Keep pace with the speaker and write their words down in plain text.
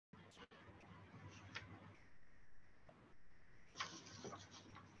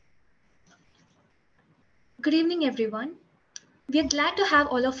Good evening, everyone. We are glad to have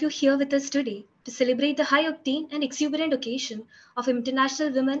all of you here with us today to celebrate the high octane and exuberant occasion of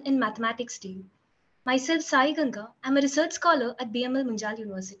International Women in Mathematics Day. Myself, Sai Ganga, I'm a research scholar at BML Munjal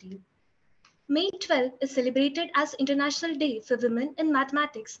University. May 12 is celebrated as International Day for Women in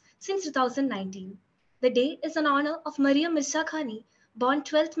Mathematics since 2019. The day is in honor of Maryam Mirzakhani, born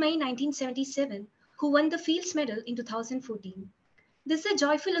 12 May 1977, who won the Fields Medal in 2014. This is a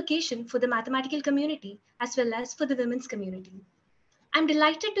joyful occasion for the mathematical community as well as for the women's community. I'm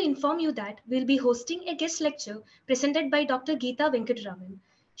delighted to inform you that we'll be hosting a guest lecture presented by Dr. Geetha Venkatraman.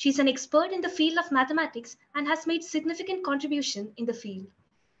 She's an expert in the field of mathematics and has made significant contribution in the field.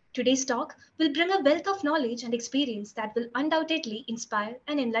 Today's talk will bring a wealth of knowledge and experience that will undoubtedly inspire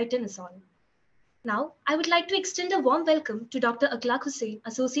and enlighten us all. Now, I would like to extend a warm welcome to Dr. Akhlaq Hussain,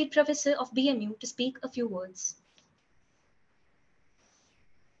 Associate Professor of BMU, to speak a few words.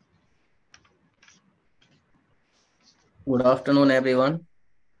 Good afternoon, everyone,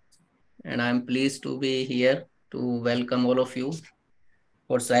 and I'm pleased to be here to welcome all of you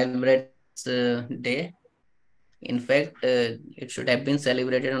for celebrating this day. In fact, it should have been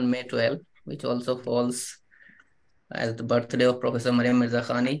celebrated on May 12th, which also falls as the birthday of Professor Maryam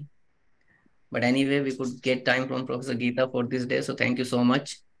Mirzakhani. But anyway, we could get time from Professor Geetha for this day, so thank you so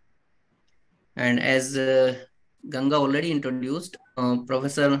much. And as Ganga already introduced,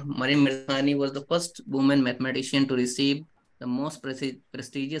 Professor Maryam Mirzakhani was the first woman mathematician to receive the most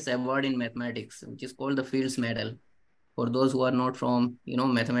prestigious award in mathematics, which is called the Fields Medal, for those who are not from,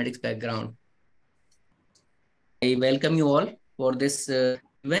 mathematics background. I welcome you all for this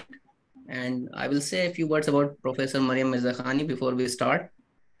event, and I will say a few words about Professor Maryam Mirzakhani before we start.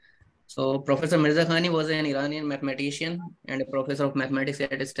 So Professor Mirzakhani was an Iranian mathematician and a professor of mathematics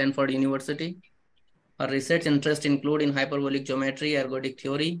at Stanford University. Her research interests include in hyperbolic geometry, ergodic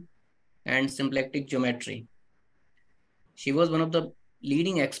theory, and symplectic geometry. She was one of the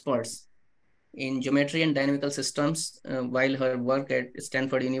leading experts in geometry and dynamical systems while her work at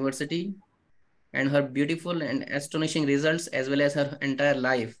Stanford University, and her beautiful and astonishing results as well as her entire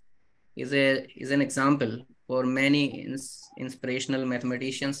life is an example for many inspirational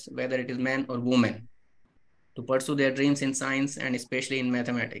mathematicians, whether it is men or women, to pursue their dreams in science and especially in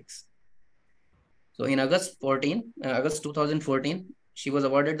mathematics. So in August 2014, she was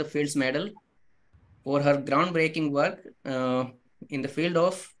awarded the Fields Medal for her groundbreaking work in the field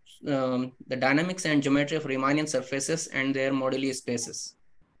of the dynamics and geometry of Riemannian surfaces and their moduli spaces.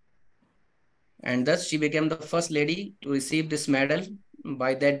 And thus she became the first lady to receive this medal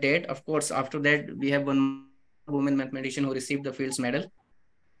by that date. Of course, after that, we have one woman mathematician who received the Fields Medal.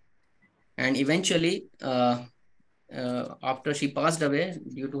 And eventually, after she passed away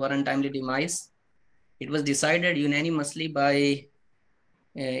due to her untimely demise, it was decided unanimously by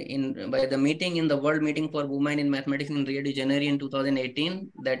the meeting in the World Meeting for Women in Mathematics in Rio de Janeiro in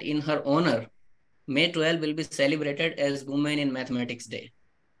 2018 that in her honor, May 12 will be celebrated as Women in Mathematics Day.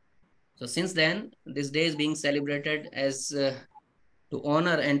 So since then, this day is being celebrated as to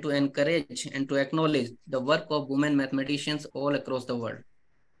honor and to encourage and to acknowledge the work of women mathematicians all across the world.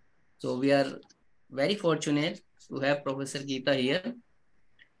 So we are very fortunate to have Professor Geetha here.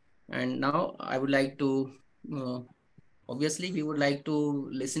 And now I would like to, obviously we would like to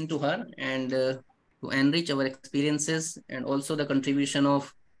listen to her and to enrich our experiences and also the contribution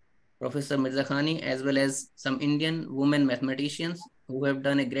of Professor Mirzakhani as well as some Indian women mathematicians who have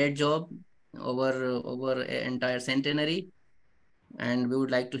done a great job over an entire centenary, and we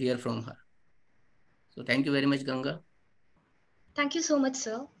would like to hear from her. So thank you very much, Ganga. Thank you so much,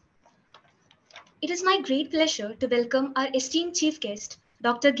 sir. It is my great pleasure to welcome our esteemed chief guest,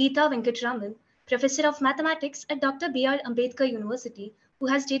 Dr. Geetha Venkatraman, Professor of Mathematics at Dr. B.R. Ambedkar University, who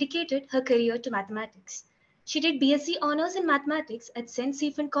has dedicated her career to mathematics. She did BSc Honours in Mathematics at St.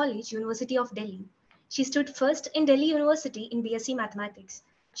 Stephen College, University of Delhi. She stood first in Delhi University in BSc Mathematics.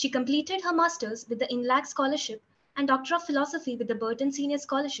 She completed her Masters with the INLAC Scholarship and Doctor of Philosophy with the Burton Senior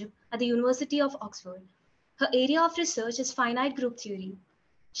Scholarship at the University of Oxford. Her area of research is finite group theory.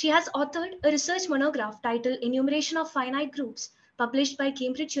 She has authored a research monograph titled Enumeration of Finite Groups, published by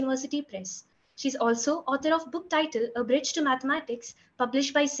Cambridge University Press. She is also author of book titled A Bridge to Mathematics,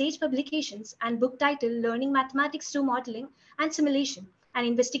 published by Sage Publications, and book titled Learning Mathematics Through Modeling and Simulation, an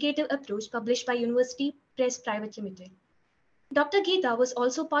Investigative Approach, published by University Press Private Limited. Dr. Geetha was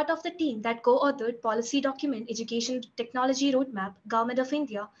also part of the team that co-authored policy document Education Technology Roadmap, Government of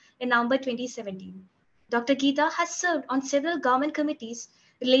India in November 2017. Dr. Geetha has served on several government committees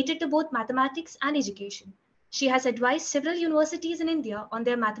related to both mathematics and education. She has advised several universities in India on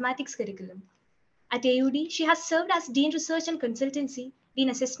their mathematics curriculum. At AUD, she has served as Dean Research and Consultancy, Dean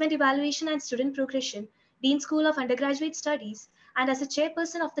Assessment Evaluation and Student Progression, Dean School of Undergraduate Studies, and as a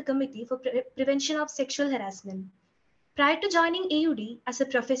chairperson of the Committee for Prevention of Sexual Harassment. Prior to joining AUD as a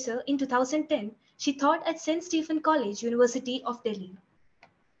professor in 2010, she taught at St. Stephen College, University of Delhi.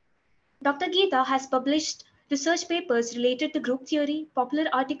 Dr. Geetha has published research papers related to group theory, popular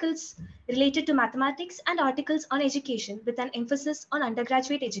articles related to mathematics, and articles on education with an emphasis on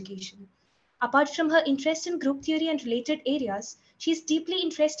undergraduate education. Apart from her interest in group theory and related areas, she is deeply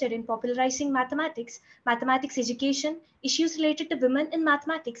interested in popularizing mathematics, mathematics education, issues related to women in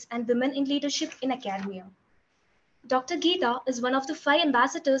mathematics, and women in leadership in academia. Dr. Geetha is one of the 5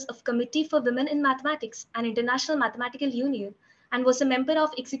 ambassadors of Committee for Women in Mathematics and International Mathematical Union and was a member of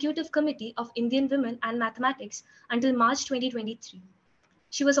Executive Committee of Indian Women and Mathematics until March 2023.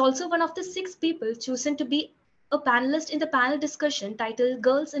 She was also one of the 6 people chosen to be a panelist in the panel discussion titled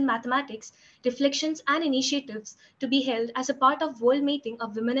Girls in Mathematics, Reflections and Initiatives to be held as a part of World Meeting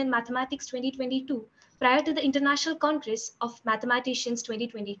of Women in Mathematics 2022 prior to the International Congress of Mathematicians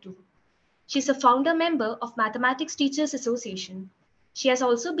 2022. She is a founder member of Mathematics Teachers Association. She has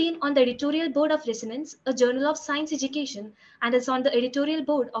also been on the editorial board of Resonance, a journal of science education, and is on the editorial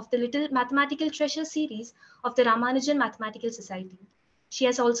board of the Little Mathematical Treasure series of the Ramanujan Mathematical Society. She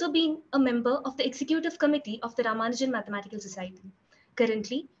has also been a member of the executive committee of the Ramanujan Mathematical Society.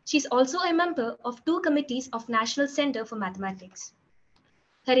 Currently, she is also a member of 2 committees of National Center for Mathematics.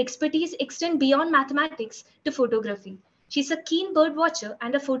 Her expertise extends beyond mathematics to photography. She is a keen bird watcher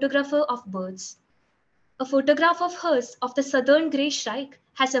and a photographer of birds. A photograph of hers of the southern grey shrike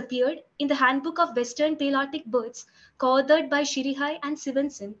has appeared in the Handbook of Western Palearctic Birds, co-authored by Shirihai and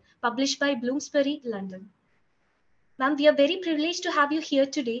Stevenson, published by Bloomsbury, London. Ma'am, we are very privileged to have you here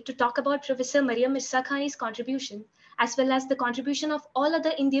today to talk about Professor Maryam Mirzakhani's contribution, as well as the contribution of all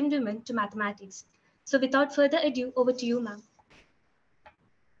other Indian women to mathematics. So without further ado, over to you, ma'am.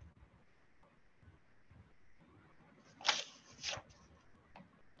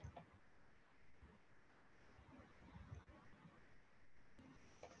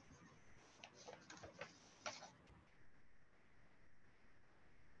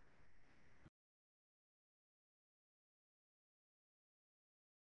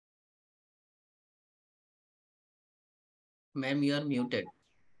 Ma'am, you are muted.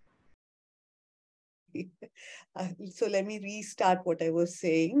 So let me restart what I was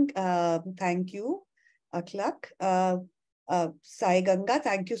saying. Thank you, Aklak. Sai Ganga,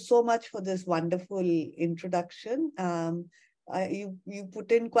 thank you so much for this wonderful introduction. You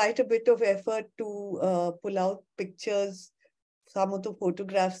put in quite a bit of effort to pull out pictures, some of the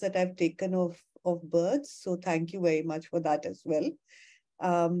photographs that I've taken of birds. So thank you very much for that as well.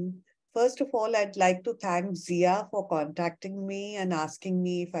 First of all, I'd like to thank Zia for contacting me and asking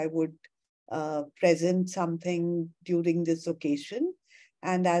me if I would present something during this occasion.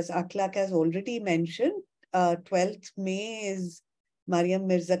 And as Aklak has already mentioned, 12th May is Maryam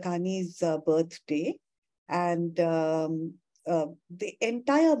Mirzakhani's birthday. And the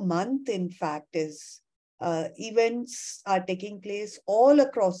entire month, in fact, is events are taking place all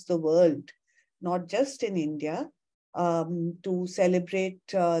across the world, not just in India, to celebrate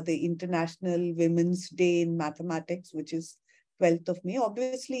the International Women's Day in Mathematics, which is 12th of May.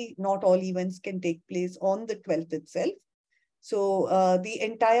 Obviously, not all events can take place on the 12th itself. So the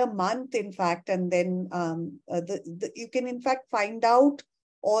entire month, in fact, and then you can, in fact, find out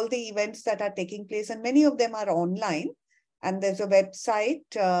all the events that are taking place, and many of them are online. And there's a website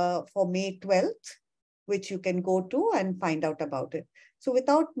for May 12th, which you can go to and find out about it. So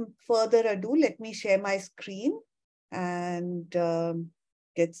without further ado, let me share my screen and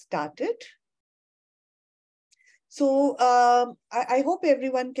get started. So I hope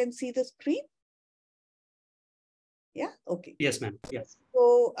everyone can see the screen. Yeah, okay. Yes, ma'am. Yes.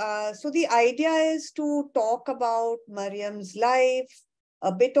 So, so the idea is to talk about Maryam's life,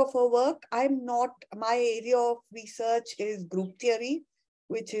 a bit of her work. My area of research is group theory,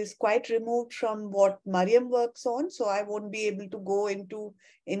 which is quite removed from what Maryam works on. So I won't be able to go into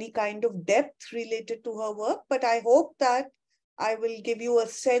any kind of depth related to her work, but I hope that I will give you a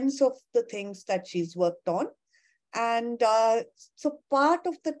sense of the things that she's worked on. And so part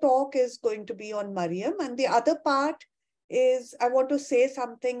of the talk is going to be on Maryam, and the other part is I want to say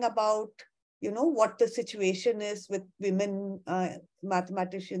something about, what the situation is with women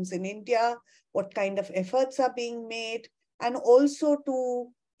mathematicians in India, what kind of efforts are being made, and also to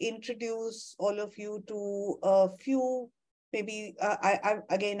introduce all of you to a few, maybe,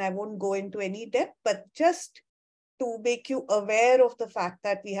 I won't go into any depth, but just to make you aware of the fact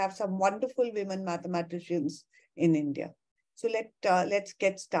that we have some wonderful women mathematicians in India. So let's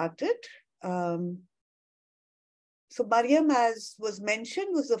get started. So Maryam, as was mentioned,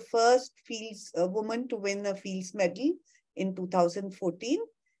 was the first woman to win a Fields Medal in 2014.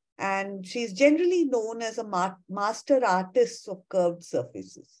 And she's generally known as a master artist of curved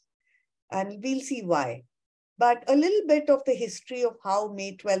surfaces. And we'll see why. But a little bit of the history of how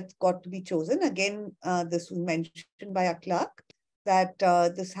May 12th got to be chosen. Again, this was mentioned by Akhlaq, that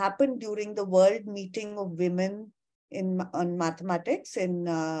this happened during the World Meeting of Women on Mathematics on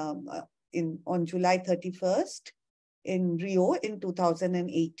July 31st in Rio in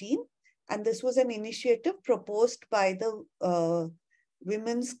 2018. And this was an initiative proposed by the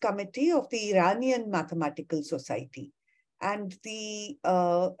Women's Committee of the Iranian Mathematical Society. And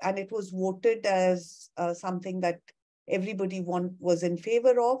it was voted as something that everybody was in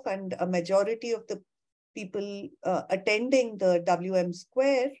favor of, and a majority of the people attending the WM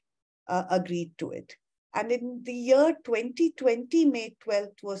Square agreed to it. And in the year 2020, May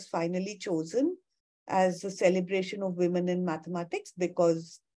 12th was finally chosen as a celebration of women in mathematics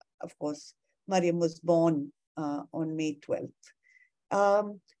because, of course, Maryam was born on May 12th.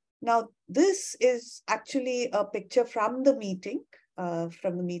 Now, this is actually a picture from the meeting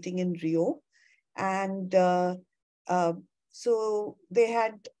in Rio. And so they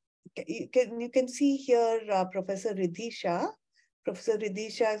had, you can see here Professor Riddhi Shah. Professor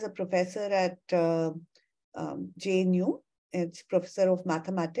Riddhi Shah is a professor at JNU. It's professor of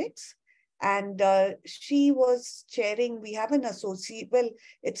mathematics. And she was chairing, we have an associate, well,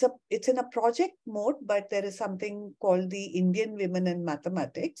 it's in a project mode, but there is something called the Indian Women in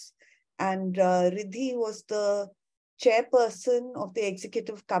Mathematics. And Riddhi was the chairperson of the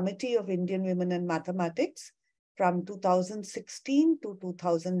Executive Committee of Indian Women in Mathematics from 2016 to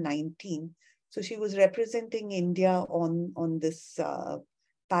 2019. So she was representing India on this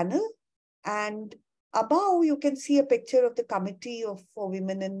panel. And above, you can see a picture of the Committee for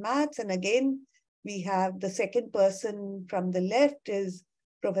Women in Maths. And again, we have the second person from the left is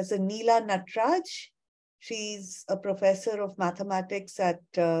Professor Neela Natraj. She's a professor of mathematics at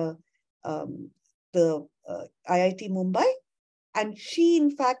the IIT Mumbai. And she,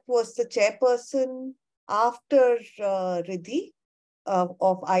 in fact, was the chairperson after Riddhi of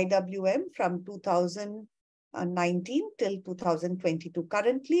IWM from 2019 till 2022.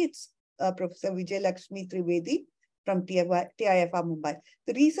 Currently, it's Professor Vijay Lakshmi Trivedi from TIFR Mumbai.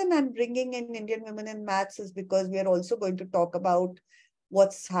 The reason I'm bringing in Indian Women in Maths is because we are also going to talk about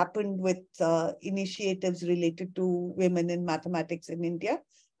what's happened with initiatives related to women in mathematics in India.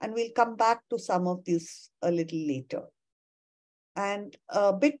 And we'll come back to some of this a little later. And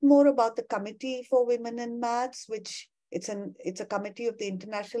a bit more about the Committee for Women in Maths, which it's a committee of the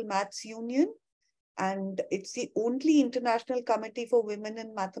International Maths Union. And it's the only international committee for women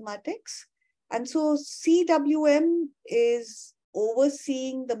in mathematics. And so CWM is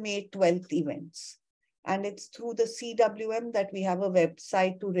overseeing the May 12th events. And it's through the CWM that we have a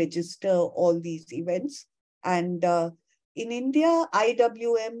website to register all these events. And in India,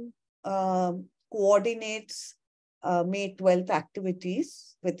 IWM coordinates May 12th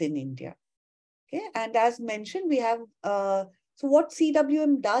activities within India. Okay, and as mentioned, we have so what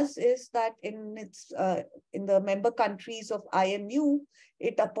CWM does is that in the member countries of IMU,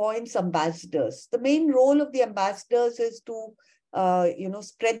 it appoints ambassadors. The main role of the ambassadors is to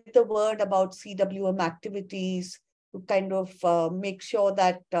spread the word about CWM activities, to kind of make sure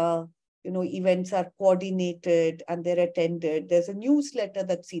that events are coordinated and they're attended. There's a newsletter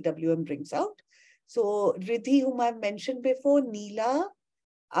that CWM brings out. So Riddhi, whom I've mentioned before, Neela,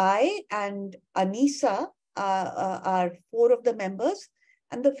 I, and Anisa are four of the members.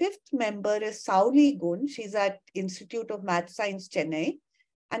 And the fifth member is Sauli Gun. She's at Institute of Math Science, Chennai.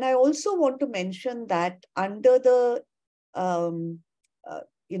 And I also want to mention that under the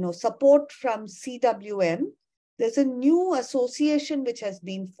support from CWM, there's a new association which has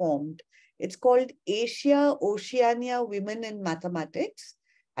been formed. It's called Asia Oceania Women in Mathematics.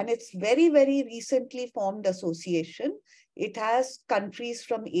 And it's very, very recently formed association. It has countries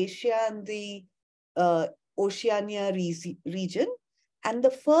from Asia and the Oceania region. And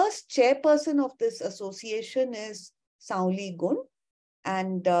the first chairperson of this association is Sauli Gun.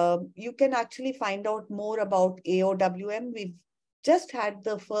 And you can actually find out more about AOWM. We've just had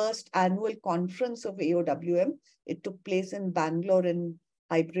the first annual conference of AOWM. It took place in Bangalore in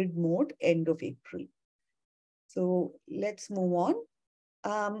hybrid mode, end of April. So let's move on.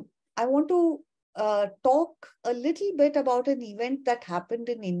 I want to talk a little bit about an event that happened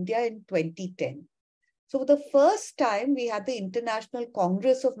in India in 2010. So for the first time, we had the International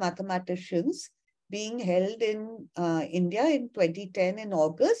Congress of Mathematicians being held in India in 2010 in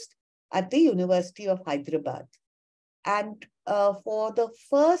August at the University of Hyderabad. And for the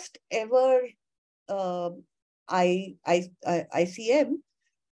first ever ICM,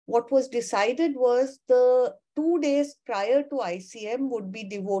 what was decided was the 2 days prior to ICM would be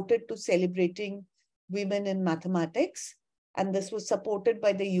devoted to celebrating women in mathematics. And this was supported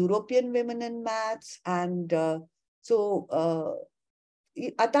by the European Women in Maths. And at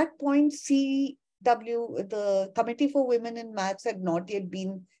that point, the Committee for Women in Maths had not yet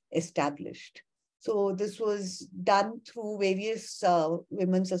been established. So this was done through various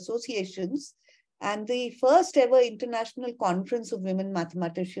women's associations. And the first ever International Conference of Women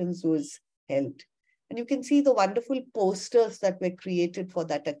Mathematicians was held. And you can see the wonderful posters that were created for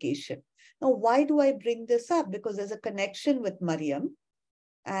that occasion. Now, why do I bring this up? Because there's a connection with Maryam.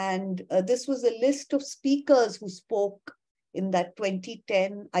 And this was a list of speakers who spoke in that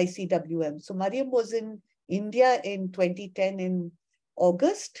 2010 ICWM. So Maryam was in India in 2010 in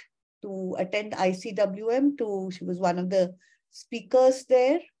August to attend ICWM. She was one of the speakers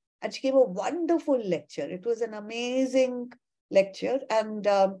there. And she gave a wonderful lecture. It was an amazing lecture. And,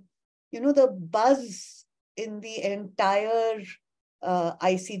 the buzz in the entire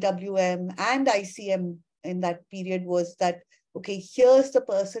ICWM and ICM in that period was that, okay, here's the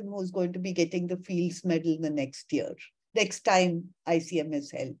person who's going to be getting the Fields Medal the next time ICM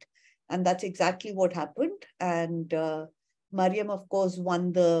is held. And that's exactly what happened. And Maryam, of course,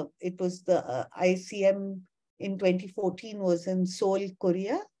 won the ICM in 2014 was in Seoul,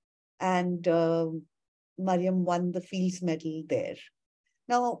 Korea. And Maryam won the Fields Medal there.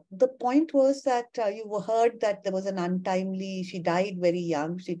 Now, the point was that you heard that there was she died very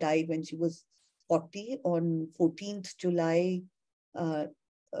young. She died when she was 40 on 14th July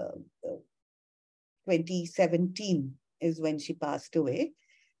 2017 is when she passed away.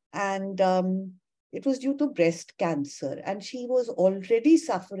 And it was due to breast cancer. And she was already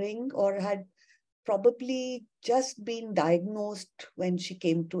suffering or had probably just been diagnosed when she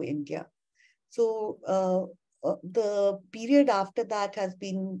came to India. So the period after that had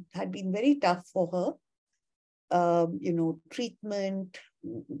been very tough for her. Treatment.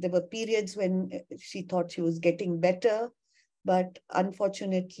 There were periods when she thought she was getting better, but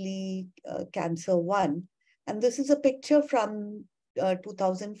unfortunately, cancer won. And this is a picture from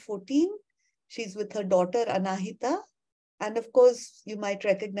 2014. She's with her daughter, Anahita. And of course, you might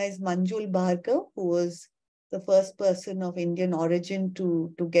recognize Munjal, who was the first person of Indian origin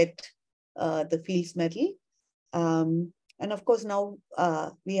to get the Fields Medal. And of course, now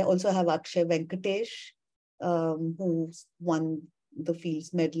we also have Akshay Venkatesh, who won the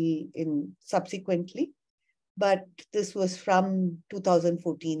Fields Medal subsequently. But this was from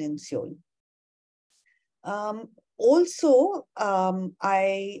 2014 in Seoul. Also, Riddhi,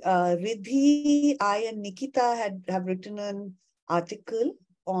 I and Nikita have written an article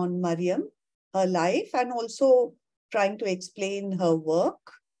on Maryam, her life, and also trying to explain her work.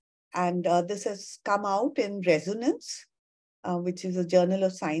 And this has come out in Resonance, which is a journal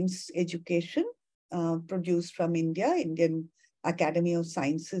of science education produced from India. Indian Academy of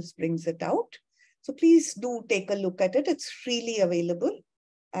Sciences brings it out. So please do take a look at it. It's freely available,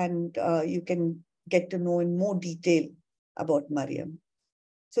 and you can get to know in more detail about Maryam.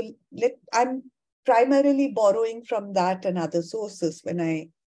 So I'm primarily borrowing from that and other sources when I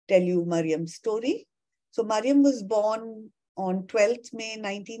tell you Maryam's story. So Maryam was born on 12th May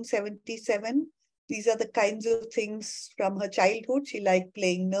 1977. These are the kinds of things from her childhood. She liked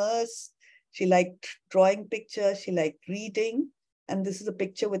playing nurse. She liked drawing pictures. She liked reading. And this is a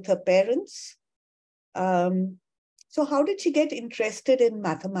picture with her parents. So how did she get interested in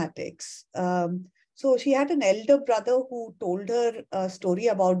mathematics? So she had an elder brother who told her a story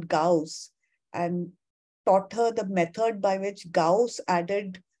about Gauss and taught her the method by which Gauss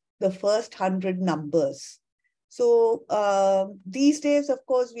added the first 100 numbers. So these days, of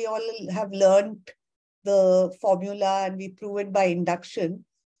course, we all have learned the formula and we prove it by induction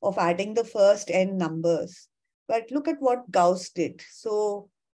of adding the first n numbers. But look at what Gauss did. So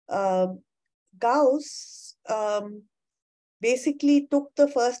Gauss basically took the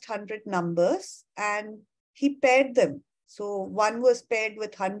first 100 numbers and he paired them. So 1 was paired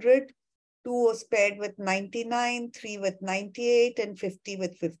with 100, 2 was paired with 99, 3 with 98, and 50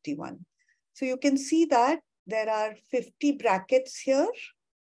 with 51. So you can see that there are 50 brackets here,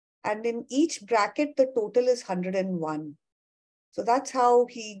 and in each bracket, the total is 101. So that's how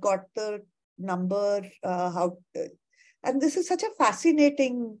he got the number, and this is such a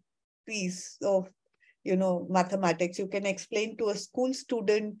fascinating piece of mathematics. You can explain to a school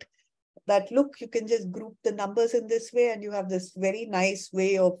student that, look, you can just group the numbers in this way and you have this very nice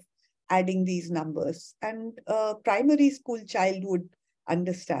way of adding these numbers. And a primary school child would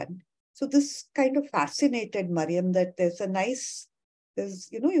understand. So this kind of fascinated Maryam, that there's a nice There's,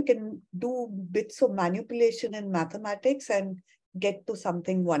 you can do bits of manipulation in mathematics and get to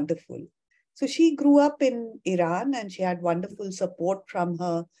something wonderful. So she grew up in Iran and she had wonderful support from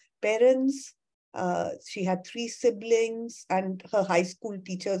her parents. She had 3 siblings and her high school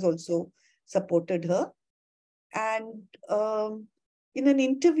teachers also supported her. And in an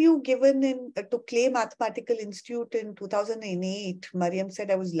interview given to Clay Mathematical Institute in 2008, Maryam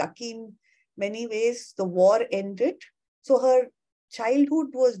said, I was lucky in many ways. The war ended. So her childhood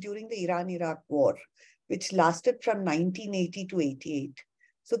was during the Iran-Iraq war, which lasted from 1980 to 88.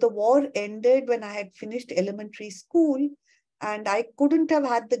 So the war ended when I had finished elementary school, and I couldn't have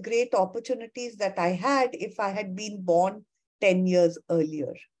had the great opportunities that I had if I had been born 10 years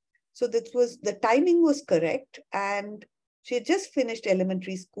earlier. So the timing was correct, and she had just finished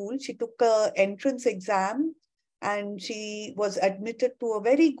elementary school. She took an entrance exam and she was admitted to a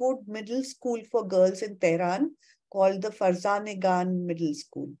very good middle school for girls in Tehran called the Farzanegan Middle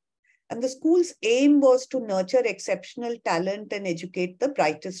School. And the school's aim was to nurture exceptional talent and educate the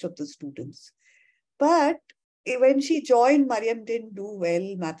brightest of the students. But when she joined, Maryam didn't do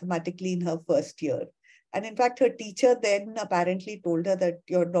well mathematically in her first year. And in fact, her teacher then apparently told her that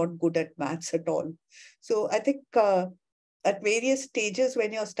you're not good at maths at all. So I think at various stages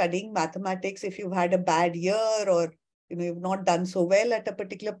when you're studying mathematics, if you've had a bad year or you've not done so well at a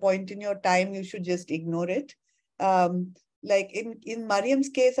particular point in your time, you should just ignore it. Like in Maryam's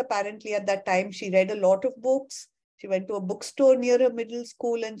case, apparently at that time, she read a lot of books. She went to a bookstore near her middle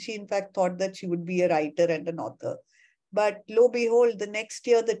school and she in fact thought that she would be a writer and an author. But lo and behold, the next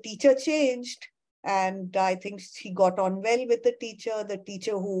year the teacher changed. And I think she got on well with the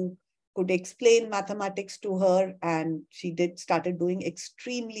teacher who could explain mathematics to her, and she started doing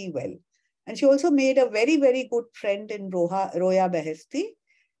extremely well. And she also made a very, very good friend in Roya Behesti.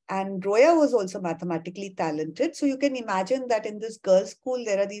 And Roya was also mathematically talented. So you can imagine that in this girls' school,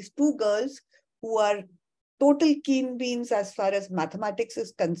 there are these 2 girls who are total keen beans as far as mathematics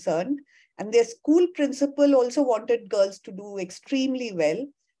is concerned. And their school principal also wanted girls to do extremely well.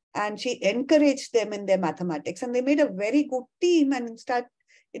 And she encouraged them in their mathematics. And they made a very good team. And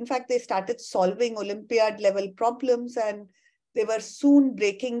in fact, they started solving Olympiad level problems. And they were soon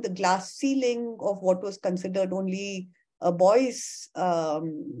breaking the glass ceiling of what was considered only boys.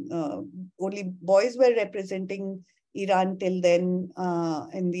 Only boys were representing Iran till then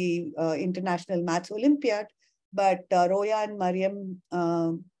in the International Maths Olympiad. But Roya and Maryam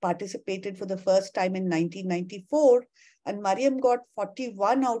participated for the first time in 1994. And Maryam got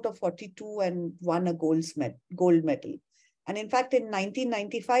 41 out of 42 and won a gold medal. And in fact, in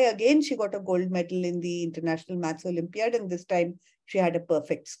 1995, again, she got a gold medal in the International Maths Olympiad. And this time, she had a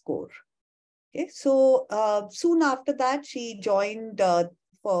perfect score. Okay, so soon after that, she joined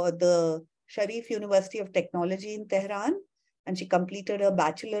for the Sharif University of Technology in Tehran. And she completed her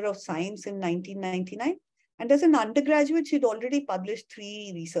Bachelor of Science in 1999. And as an undergraduate, she'd already published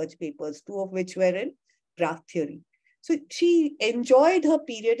 3 research papers, 2 of which were in graph theory. So she enjoyed her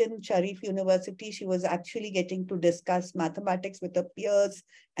period in Sharif University. She was actually getting to discuss mathematics with her peers,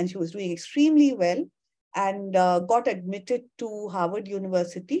 and she was doing extremely well, and got admitted to Harvard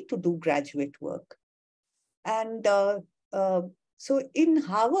University to do graduate work. And so in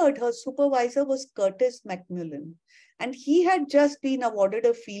Harvard, her supervisor was Curtis McMillan, and he had just been awarded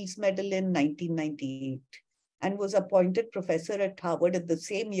a Fields Medal in 1998 and was appointed professor at Harvard in the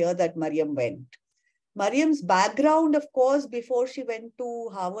same year that Maryam went. Maryam's background, of course, before she went to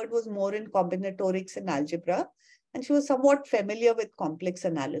Harvard was more in combinatorics and algebra, and she was somewhat familiar with complex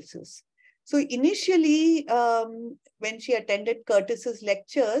analysis. So initially, when she attended Curtis's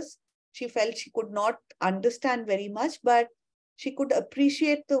lectures, she felt she could not understand very much, but she could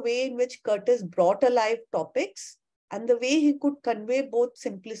appreciate the way in which Curtis brought alive topics and the way he could convey both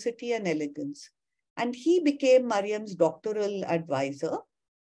simplicity and elegance. And he became Maryam's doctoral advisor.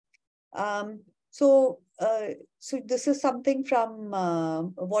 So this is something from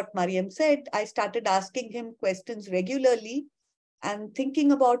what Maryam said. I started asking him questions regularly and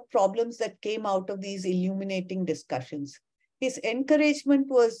thinking about problems that came out of these illuminating discussions. His encouragement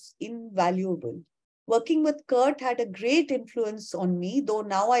was invaluable. Working with Kurt had a great influence on me, though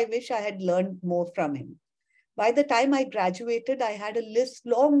now I wish I had learned more from him. By the time I graduated, I had a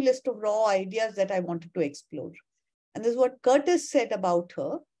long list of raw ideas that I wanted to explore. And this is what Curtis said about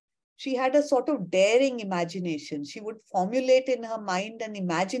her. She had a sort of daring imagination. She would formulate in her mind an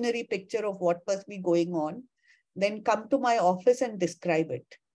imaginary picture of what must be going on, then come to my office and describe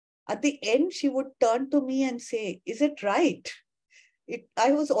it. At the end, she would turn to me and say, "Is it right?"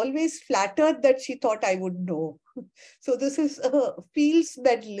 I was always flattered that she thought I would know. So this is a Fields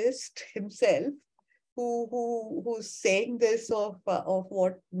medalist himself who's saying this of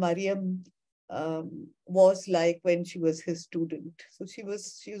what Maryam was like when she was his student. So she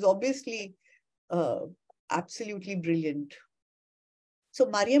was obviously absolutely brilliant. So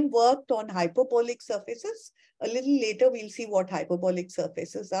Maryam worked on hyperbolic surfaces. A little later, we'll see what hyperbolic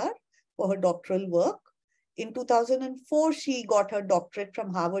surfaces are for her doctoral work. In 2004, she got her doctorate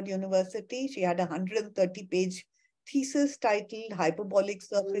from Harvard University. She had a 130-page thesis titled Hyperbolic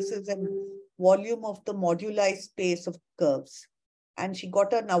Surfaces and Volume of the Moduli Space of Curves. And she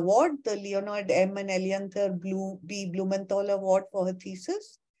got an award, the Leonard M. and Elianther B. Blumenthal Award for her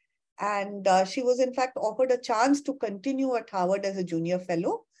thesis. And she was, in fact, offered a chance to continue at Harvard as a junior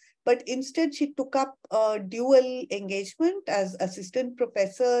fellow. But instead, she took up a dual engagement as assistant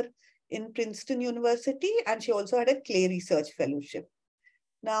professor in Princeton University, and she also had a Clay Research Fellowship.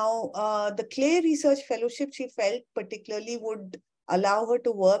 Now, the Clay Research Fellowship, she felt particularly would allow her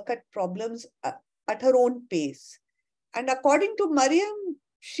to work at problems at her own pace. And according to Maryam,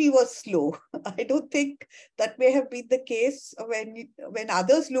 she was slow. I don't think that may have been the case when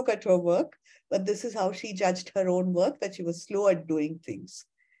others look at her work, but this is how she judged her own work, that she was slow at doing things.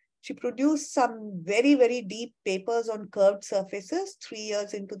 She produced some very, very deep papers on curved surfaces 3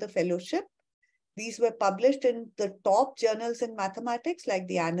 years into the fellowship. These were published in the top journals in mathematics, like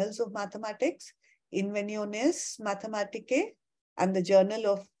the Annals of Mathematics, Inveniones Mathematicae, and the Journal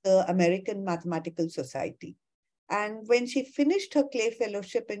of the American Mathematical Society. And when she finished her Clay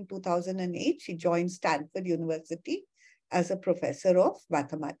Fellowship in 2008, she joined Stanford University as a professor of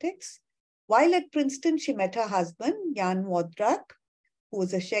mathematics. While at Princeton, she met her husband, Jan Wodrak, who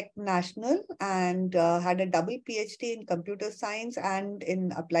was a Czech national and had a double PhD in computer science and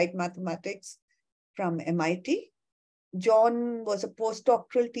in applied mathematics from MIT. John was a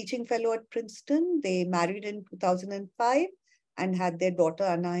postdoctoral teaching fellow at Princeton. They married in 2005 and had their daughter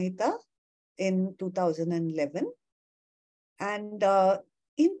Anahita in 2011. And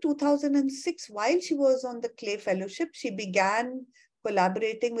in 2006, while she was on the Clay Fellowship, she began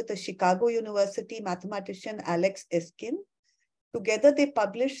collaborating with the Chicago University mathematician Alex Eskin. Together, they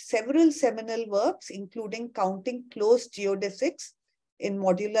published several seminal works, including Counting Closed Geodesics in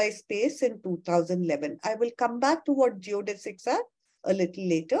Moduli Space in 2011. I will come back to what geodesics are a little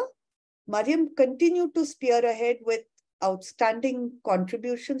later. Maryam continued to spear ahead with outstanding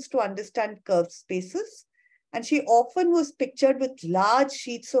contributions to understand curved spaces. And she often was pictured with large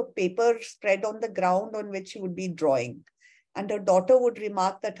sheets of paper spread on the ground on which she would be drawing. And her daughter would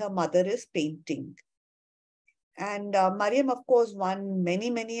remark that her mother is painting. And Maryam, of course, won many,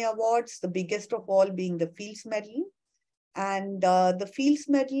 many awards, the biggest of all being the Fields Medal. And the Fields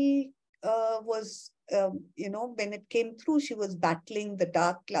Medal was, when it came through, she was battling the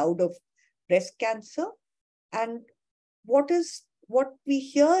dark cloud of breast cancer. And what we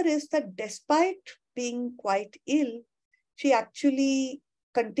hear is that despite being quite ill, she actually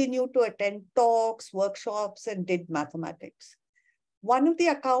continued to attend talks, workshops, and did mathematics. One of the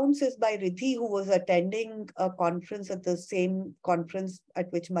accounts is by Riddhi, who was attending a conference at the same conference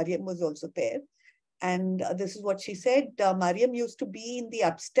at which Maryam was also there. And this is what she said. Maryam used to be in the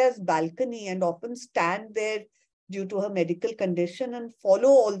upstairs balcony and often stand there due to her medical condition and follow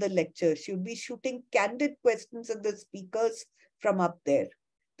all the lectures. She would be shooting candid questions at the speakers from up there.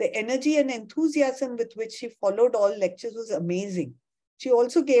 The energy and enthusiasm with which she followed all lectures was amazing. She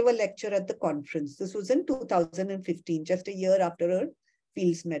also gave a lecture at the conference. This was in 2015, just a year after her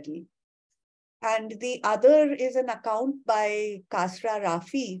Fields Medal. And the other is an account by Kasra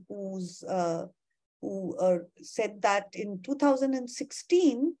Rafi, who said that in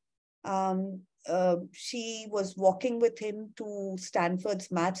 2016, she was walking with him to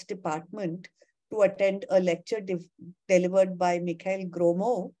Stanford's maths department to attend a lecture delivered by Mikhail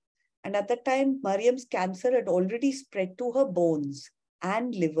Gromov. And at that time, Maryam's cancer had already spread to her bones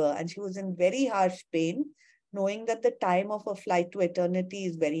and liver, and she was in very harsh pain, knowing that the time of her flight to eternity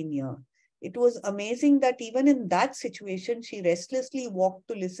is very near. It was amazing that even in that situation, she restlessly walked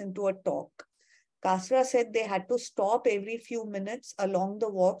to listen to a talk. Kasra said they had to stop every few minutes along the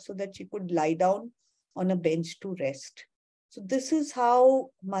walk so that she could lie down on a bench to rest. So this is how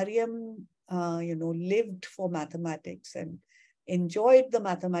Maryam, lived for mathematics and enjoyed the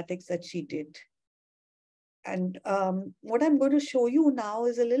mathematics that she did. And what I'm going to show you now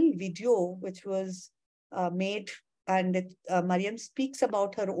is a little video which was made, and Maryam speaks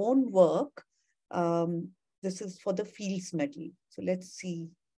about her own work. This is for the Fields Medal. So let's see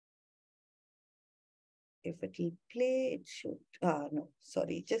if it will play. It should. No,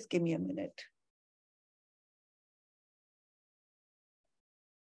 sorry, just give me a minute.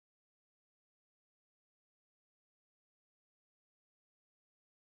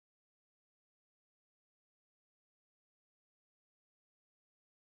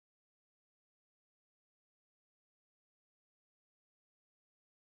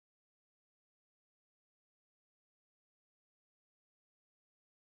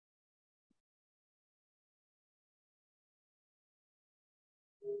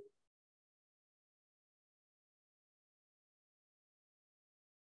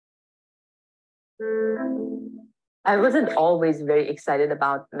 I wasn't always very excited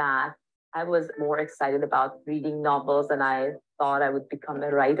about math. I was more excited about reading novels, and I thought I would become a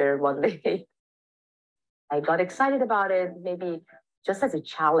writer one day. I got excited about it, maybe just as a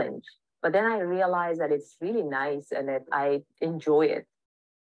challenge. But then I realized that it's really nice and that I enjoy it.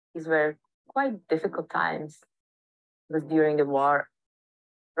 These were quite difficult times. It was during the war.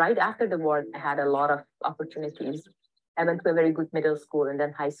 Right after the war, I had a lot of opportunities. I went to a very good middle school and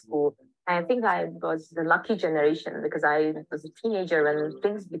then high school. I think I was the lucky generation because I was a teenager when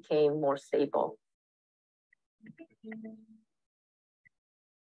things became more stable.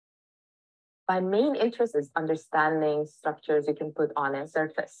 My main interest is understanding structures you can put on a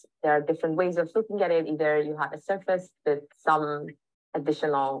surface. There are different ways of looking at it. Either you have a surface with some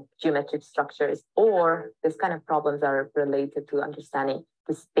additional geometric structures, or this kind of problems are related to understanding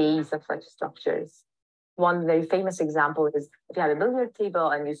the space of such structures. One very famous example is if you have a billiard table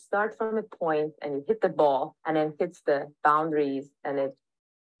and you start from a point and you hit the ball and then hits the boundaries and it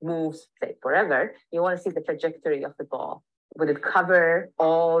moves, say, forever, you want to see the trajectory of the ball. Would it cover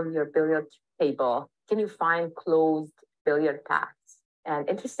all your billiard table? Can you find closed billiard paths? And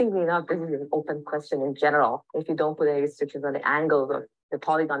interestingly enough, this is an open question in general if you don't put any restrictions on the angles of the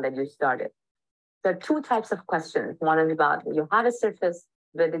polygon that you started. There are two types of questions. One is about you have a surface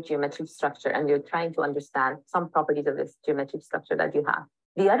with a geometric structure and you're trying to understand some properties of this geometric structure that you have.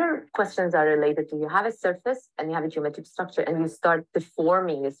 The other questions are related to you have a surface and you have a geometric structure and you start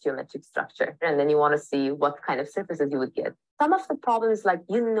deforming this geometric structure. And then you want to see what kind of surfaces you would get. Some of the problems, like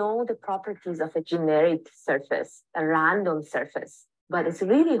you know the properties of a generic surface, a random surface, but it's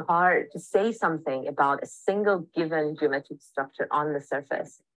really hard to say something about a single given geometric structure on the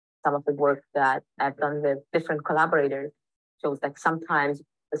surface. Some of the work that I've done with different collaborators shows that sometimes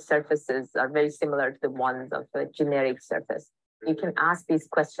the surfaces are very similar to the ones of a generic surface. You can ask these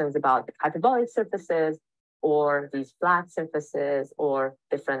questions about the hyperbolic surfaces or these flat surfaces or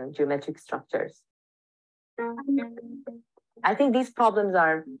different geometric structures. I think these problems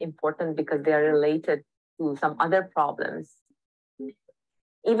are important because they are related to some other problems.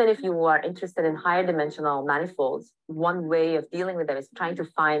 Even if you are interested in higher dimensional manifolds, one way of dealing with them is trying to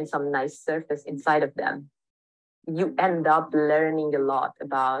find some nice surface inside of them. You end up learning a lot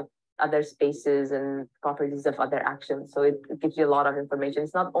about other spaces and properties of other actions. So it gives you a lot of information.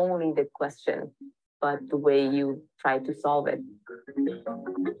 It's not only the question, but the way you try to solve it.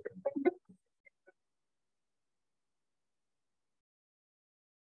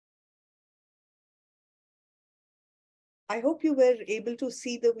 I hope you were able to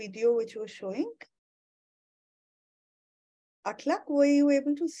see the video which was showing. Aklak, were you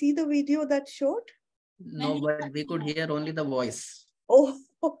able to see the video that showed? No, but we could hear only the voice. Oh,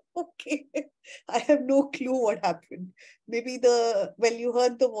 okay. I have no clue what happened. Maybe when you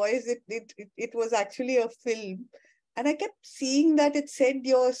heard the voice, it was actually a film. And I kept seeing that it said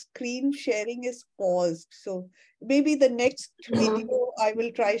your screen sharing is paused. So maybe the next video, I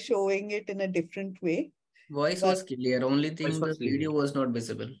will try showing it in a different way. Voice was clear. Only thing the video was not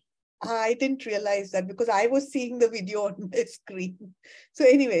visible. I didn't realize that because I was seeing the video on my screen. So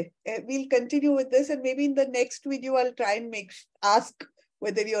anyway, we'll continue with this, and maybe in the next video, I'll try and ask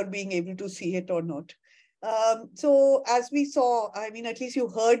whether you're being able to see it or not. So as we saw, I mean, at least you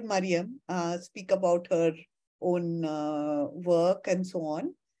heard Maryam speak about her own work and so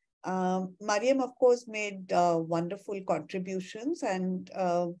on. Maryam, of course, made wonderful contributions, and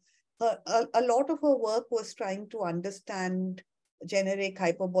a lot of her work was trying to understand generic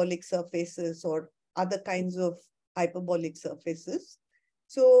hyperbolic surfaces or other kinds of hyperbolic surfaces.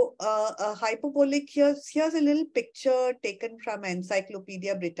 So a hyperbolic, here's a little picture taken from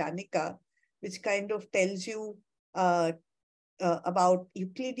Encyclopedia Britannica, which kind of tells you about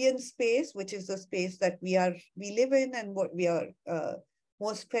Euclidean space, which is the space that we live in and what we are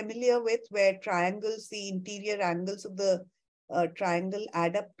most familiar with, where triangles, the interior angles of the triangle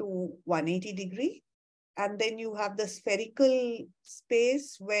add up to 180 degrees. And then you have the spherical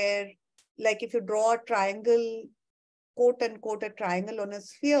space where, like if you draw a triangle, quote unquote, a triangle on a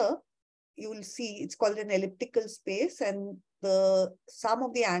sphere, you will see it's called an elliptical space, and the sum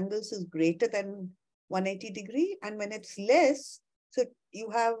of the angles is greater than 180 degrees. And when it's less, so you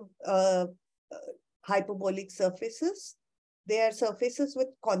have hyperbolic surfaces. They are surfaces with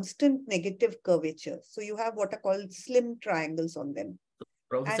constant negative curvature. So you have what are called slim triangles on them.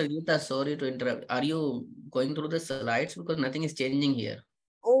 Professor Geetha, sorry to interrupt. Are you going through the slides? Because nothing is changing here.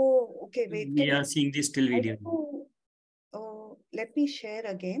 Oh, okay, wait. We are seeing the still video. Oh, let me share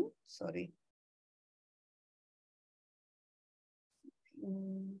again. Sorry.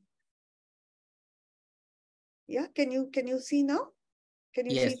 Yeah, can you see now? Can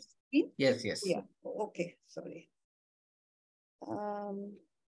you see? screen? Yes, yes. Yeah, okay, sorry.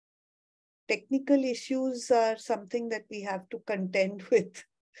 Technical issues are something that we have to contend with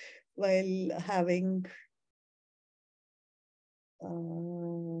while having I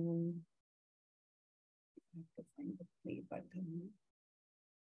have to find the play button.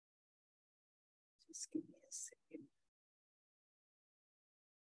 Just give me a second.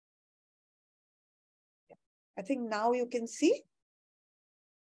 Yeah. I think now you can see.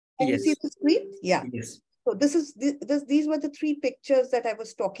 Can you see the screen? Yeah. Yes. So these were the three pictures that I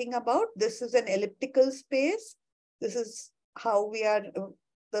was talking about. This is an elliptical space. This is how we are,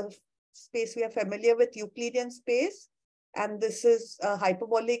 the space we are familiar with, Euclidean space. And this is a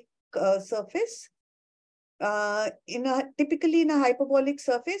hyperbolic surface. Typically in a hyperbolic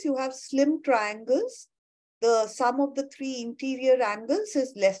surface, you have slim triangles. The sum of the three interior angles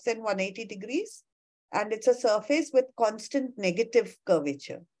is less than 180 degrees. And it's a surface with constant negative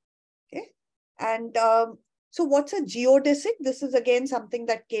curvature. Okay. And so what's a geodesic? This is again something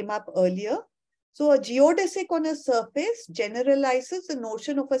that came up earlier. So a geodesic on a surface generalizes the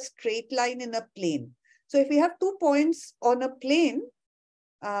notion of a straight line in a plane. So if we have 2 points on a plane,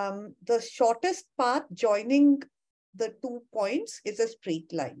 the shortest path joining the 2 points is a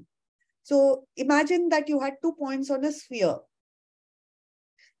straight line. So imagine that you had 2 points on a sphere.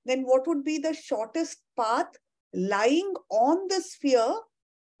 Then what would be the shortest path lying on the sphere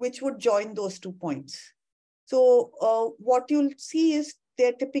which would join those 2 points? So what you'll see is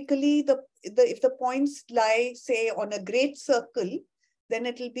they're typically if the points lie, say, on a great circle, then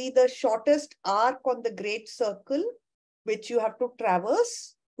it will be the shortest arc on the great circle, which you have to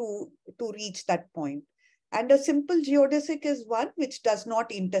traverse to reach that point. And a simple geodesic is one which does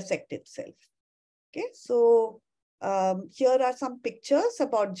not intersect itself. Okay, so here are some pictures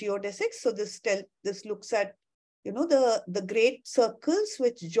about geodesics. So this looks at, you know, the great circles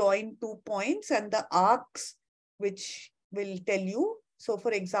which join 2 points and the arcs which will tell you. So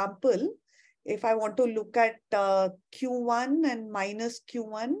for example, if I want to look at Q1 and minus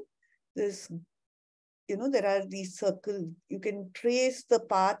Q1, there are these circles. You can trace the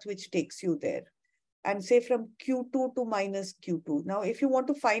path which takes you there. And say from Q2 to minus Q2. Now, if you want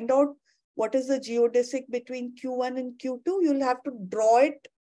to find out what is the geodesic between Q1 and Q2, you'll have to draw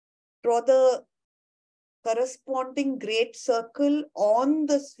the corresponding great circle on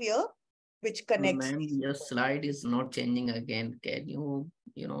the sphere which connects. Ma'am, your slide is not changing again. Can you,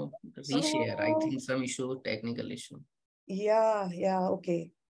 reshare? I think some technical issue. Yeah, okay.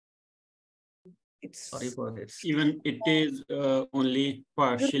 Sorry for this. Even it is only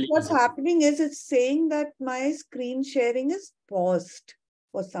partially. What's happening is it's saying that my screen sharing is paused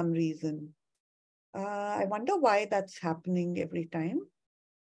for some reason. I wonder why that's happening every time.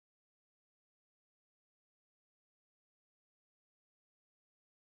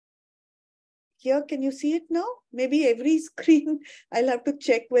 Here, can you see it now? Maybe every screen, I'll have to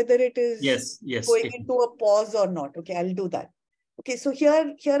check whether it is going into a pause or not. Okay, I'll do that. Okay, so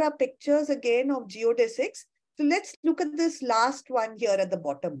here are pictures again of geodesics. So let's look at this last one here at the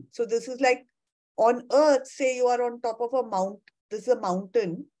bottom. So this is like on Earth, say you are on top of a mountain. This is a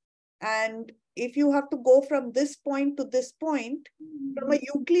mountain. And if you have to go from this point to this point, from a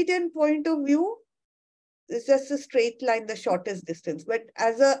Euclidean point of view, it's just a straight line, the shortest distance. But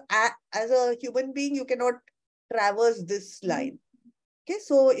as a human being, you cannot traverse this line. Okay,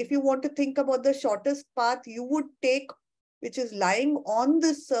 so if you want to think about the shortest path you would take, which is lying on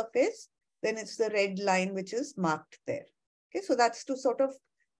this surface, then it's the red line which is marked there. Okay, so that's to sort of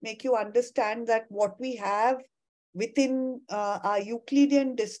make you understand that what we have within our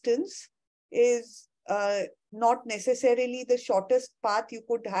Euclidean distance is not necessarily the shortest path you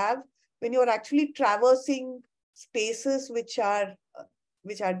could have when you're actually traversing spaces which are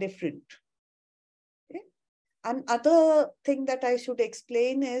different. Okay? Another thing that I should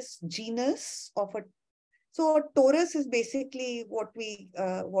explain is genus of a. So a torus is basically what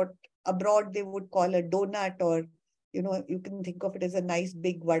abroad they would call a donut, or you can think of it as a nice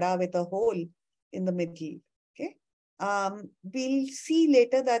big vada with a hole in the middle. Okay, we'll see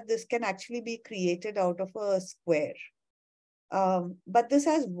later that this can actually be created out of a square. But this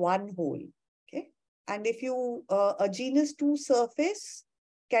has one hole, okay? And if you, a genus 2 surface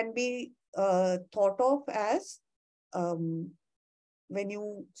can be thought of as when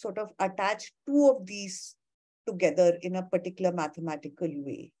you sort of attach 2 of these together in a particular mathematical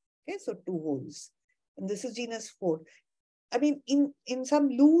way. Okay, so 2 holes. And this is genus 4. I mean, in some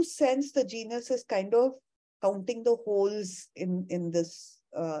loose sense, the genus is kind of counting the holes in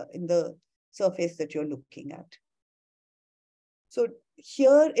the surface that you're looking at. So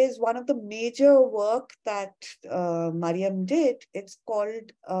here is one of the major work that Maryam did. It's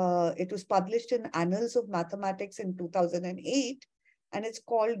called, it was published in Annals of Mathematics in 2008, and it's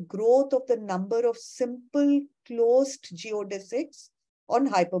called Growth of the Number of Simple Closed Geodesics on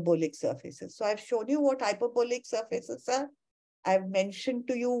Hyperbolic Surfaces. So I've shown you what hyperbolic surfaces are. I've mentioned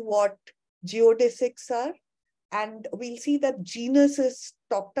to you what geodesics are, and we'll see that genus is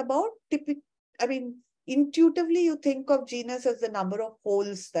talked about. Intuitively, you think of genus as the number of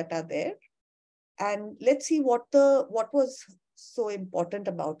holes that are there. And let's see what was so important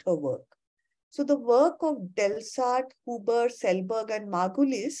about her work. So the work of Delsart, Huber, Selberg, and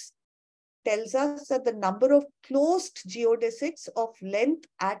Margulis tells us that the number of closed geodesics of length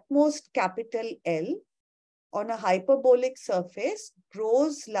at most capital L on a hyperbolic surface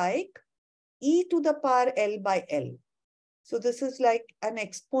grows like e to the power L by L. So this is like an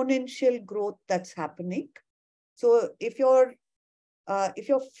exponential growth that's happening. So if you're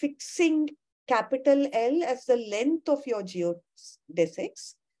fixing capital L as the length of your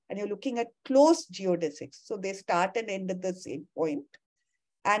geodesics, and you're looking at closed geodesics, so they start and end at the same point,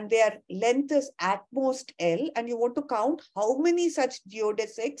 and their length is at most L, and you want to count how many such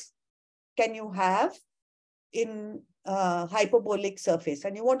geodesics can you have in hyperbolic surface,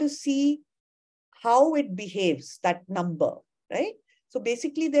 and you want to see how it behaves, that number, right? So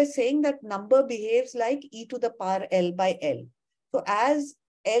basically they're saying that number behaves like e to the power L by L. So as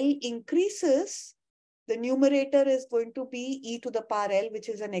L increases, the numerator is going to be e to the power L, which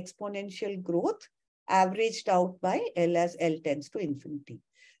is an exponential growth averaged out by L as L tends to infinity.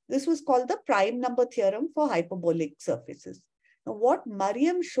 This was called the prime number theorem for hyperbolic surfaces. Now what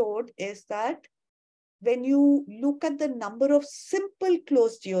Maryam showed is that when you look at the number of simple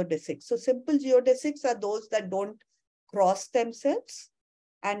closed geodesics, so simple geodesics are those that don't cross themselves,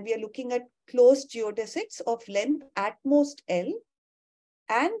 and we are looking at closed geodesics of length at most L,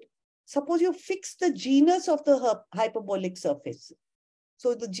 and suppose you fix the genus of the hyperbolic surface.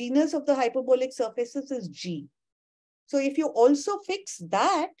 So the genus of the hyperbolic surfaces is G. So if you also fix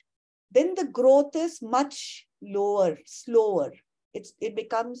that, then the growth is much lower, slower. It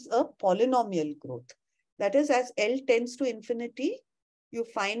becomes a polynomial growth. That is, as L tends to infinity, you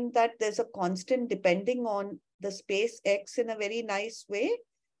find that there's a constant depending on the space X in a very nice way.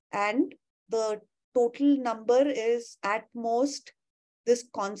 And the total number is at most this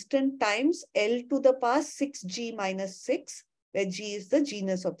constant times L to the power 6G minus 6, where G is the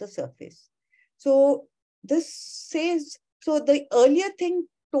genus of the surface. So this says, so the earlier thing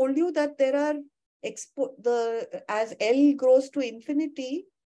told you that there are, as L grows to infinity,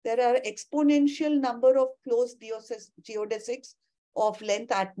 there are exponential number of closed geodesics of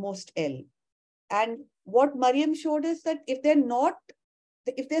length at most L. And what Maryam showed is that if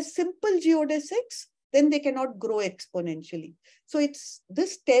they're simple geodesics, then they cannot grow exponentially. So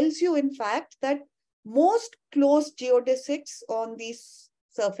this tells you, in fact, that most closed geodesics on these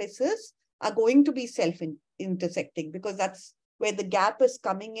surfaces are going to be self-intersecting, because that's where the gap is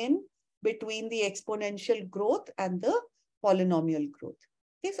coming in between the exponential growth and the polynomial growth.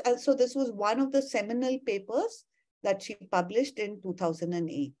 Yes, and so this was one of the seminal papers that she published in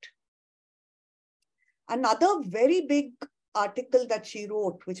 2008. Another very big article that she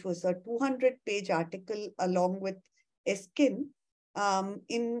wrote, which was a 200-page article along with Eskin,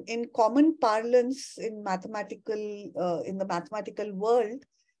 in common parlance in the mathematical world,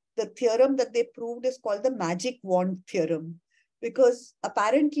 the theorem that they proved is called the magic wand theorem, because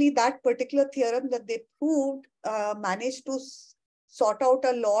apparently that particular theorem that they proved managed to sort out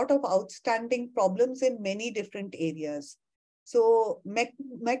a lot of outstanding problems in many different areas. So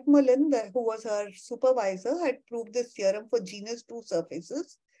Macmillan, who was her supervisor, had proved this theorem for genus 2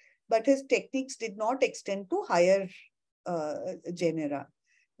 surfaces, but his techniques did not extend to higher genera.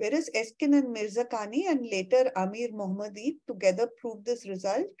 Whereas Eskin and Mirzakhani and later Amir Mohammadi together proved this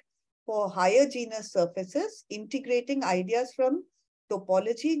result for higher genus surfaces, integrating ideas from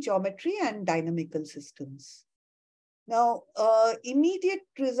topology, geometry, and dynamical systems. Now, immediate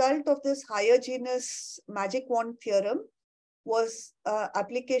result of this higher genus magic wand theorem was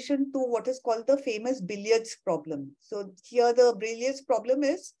application to what is called the famous billiards problem. So here the billiards problem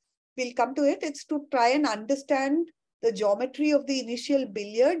is, we'll come to it, it's to try and understand the geometry of the initial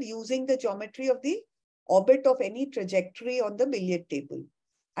billiard using the geometry of the orbit of any trajectory on the billiard table.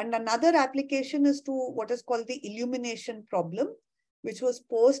 And another application is to what is called the illumination problem, which was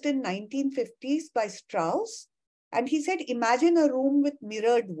posed in 1950s by Strauss. And he said, imagine a room with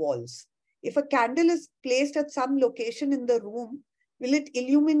mirrored walls. If a candle is placed at some location in the room, will it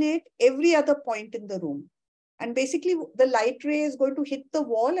illuminate every other point in the room? And basically, the light ray is going to hit the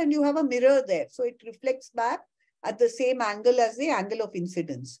wall and you have a mirror there. So it reflects back at the same angle as the angle of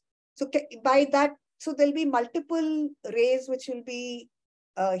incidence. So by that, so there'll be multiple rays which will be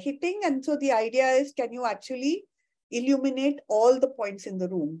hitting. And so the idea is, can you actually illuminate all the points in the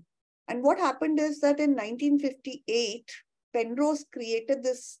room? And what happened is that in 1958, Penrose created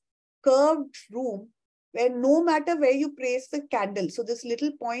this curved room where no matter where you place the candle, so this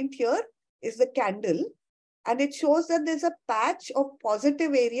little point here is the candle, and it shows that there's a patch of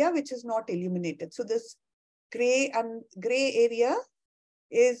positive area which is not illuminated. So this gray area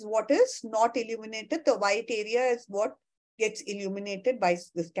is what is not illuminated. The white area is what gets illuminated by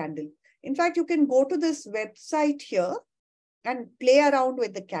this candle. In fact, you can go to this website here and play around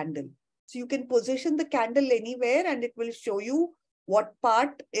with the candle. So you can position the candle anywhere and it will show you what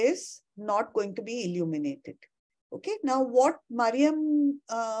part is not going to be illuminated. Okay, now what Maryam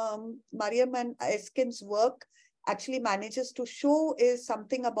and Eskin's work actually manages to show is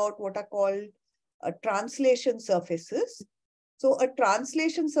something about what are called translation surfaces. So a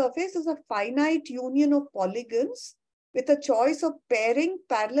translation surface is a finite union of polygons with a choice of pairing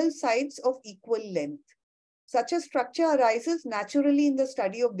parallel sides of equal length. Such a structure arises naturally in the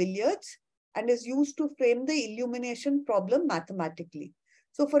study of billiards and is used to frame the illumination problem mathematically.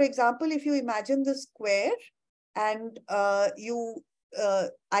 So for example, if you imagine the square and you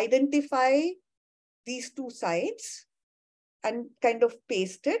identify these two sides and kind of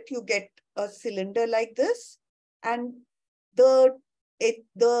paste it, you get a cylinder like this. And the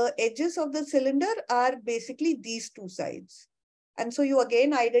edges of the cylinder are basically these two sides. And so you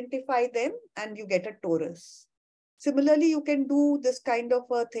again identify them and you get a torus. Similarly, you can do this kind of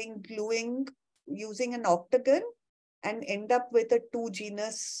a thing, gluing using an octagon and end up with a two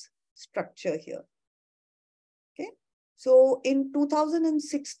genus structure here. Okay. So in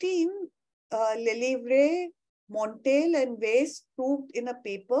 2016, Lelivre, Montel and Weiss proved in a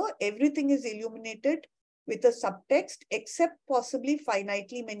paper, everything is illuminated with a subtext except possibly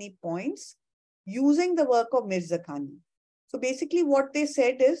finitely many points using the work of Mirzakhani. So basically what they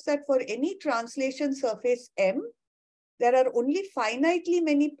said is that for any translation surface M, there are only finitely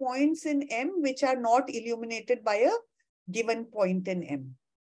many points in M which are not illuminated by a given point in M.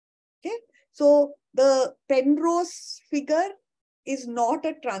 Okay, so the Penrose figure is not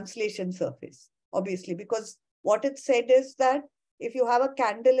a translation surface, obviously, because what it said is that if you have a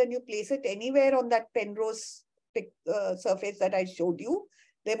candle and you place it anywhere on that Penrose surface that I showed you,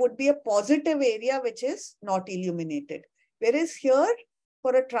 there would be a positive area which is not illuminated. Whereas here,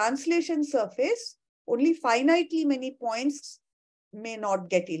 for a translation surface, only finitely many points may not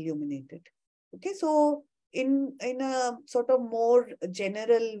get illuminated. Okay, so in a sort of more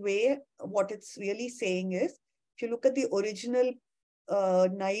general way, what it's really saying is, if you look at the original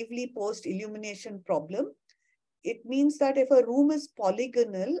naively posed illumination problem, it means that if a room is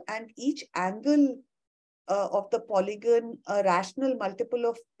polygonal and each angle of the polygon a rational multiple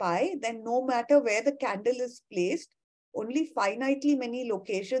of pi, then no matter where the candle is placed, only finitely many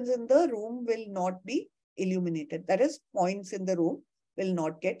locations in the room will not be illuminated. That is, points in the room will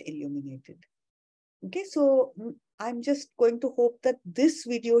not get illuminated. Okay, so I'm just going to hope that this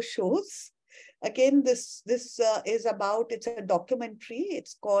video shows. Again, this is about, it's a documentary.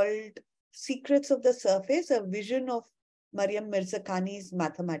 It's called Secrets of the Surface, a vision of Maryam Mirzakhani's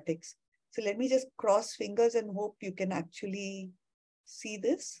mathematics. So let me just cross fingers and hope you can actually see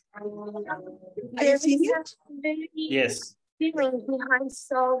this. Are you seeing it? Yes. Feeling behind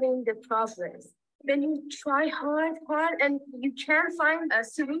solving the problems. When you try hard, and you can't find a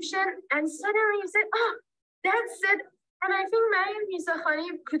solution, and suddenly you say, oh, that's it. And I think Maryam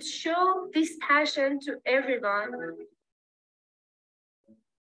Mirzakhani could show this passion to everyone.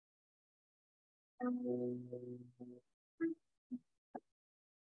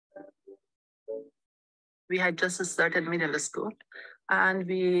 We had just started middle school and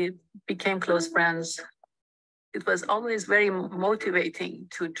we became close friends. It was always very motivating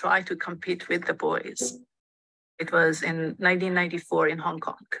to try to compete with the boys. It was in 1994 in Hong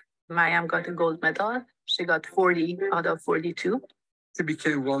Kong. Maryam got a gold medal. She got 40 out of 42. It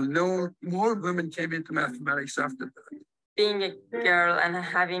became well known. More women came into mathematics after that. Being a girl and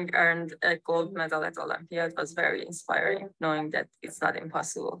having earned a gold medal at Olympiad was very inspiring, knowing that it's not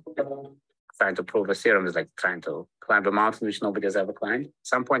impossible. Trying to prove a theorem is like trying to climb a mountain which nobody has ever climbed. At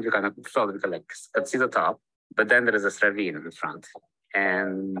some point, you kind of feel like, can see the top, but then there is this ravine in the front,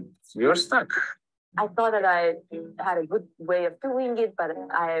 and we were stuck. I thought that I had a good way of doing it, but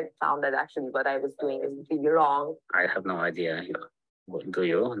I found that actually what I was doing is completely wrong. I have no idea. Do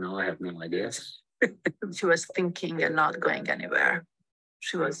you? No, I have no idea. She was thinking and not going anywhere.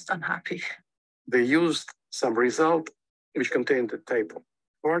 She was unhappy. They used some result which contained the table.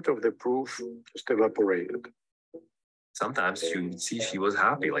 Part of the proof just evaporated. sometimes you would see she was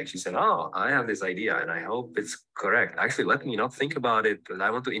happy. Like she said, oh, I have this idea and I hope it's correct. Actually, let me not think about it because I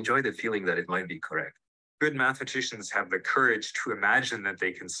want to enjoy the feeling that it might be correct. Good mathematicians have the courage to imagine that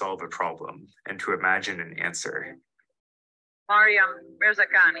they can solve a problem and to imagine an answer. Maryam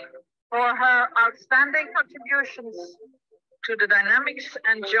Mirzakhani, for her outstanding contributions to the dynamics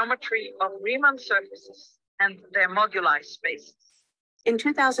and geometry of Riemann surfaces and their moduli spaces. In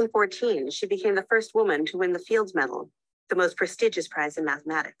 2014, she became the first woman to win the Fields Medal, the most prestigious prize in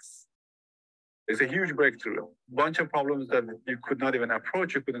mathematics. It's a huge breakthrough. A bunch of problems that you could not even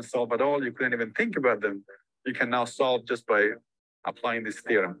approach, you couldn't solve at all, you couldn't even think about them. You can now solve just by applying this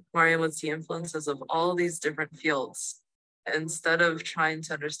theorem. Maryam would see influences of all these different fields. Instead of trying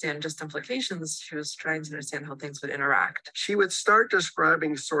to understand just implications, she was trying to understand how things would interact. She would start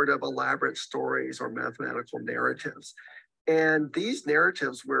describing sort of elaborate stories or mathematical narratives. And these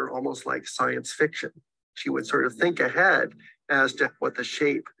narratives were almost like science fiction. She would sort of think ahead as to what the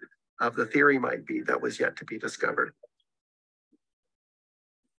shape of the theory might be that was yet to be discovered.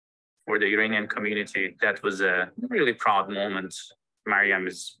 For the Iranian community, that was a really proud moment. Maryam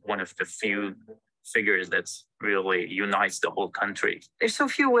is one of the few figures that really unites the whole country. There's so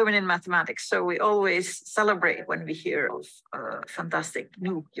few women in mathematics, so we always celebrate when we hear of a fantastic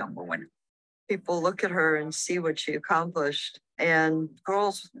new young woman. People look at her and see what she accomplished, and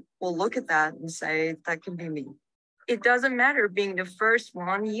girls will look at that and say, that can be me. It doesn't matter being the first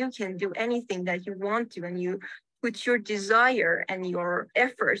one. You can do anything that you want to, and you put your desire and your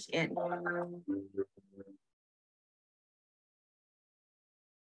efforts in.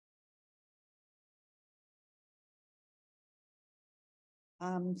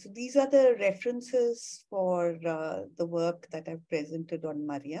 So these are the references for the work that I've presented on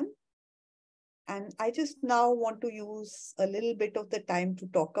Maryam. And I just now want to use a little bit of the time to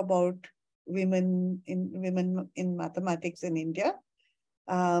talk about women in mathematics in India.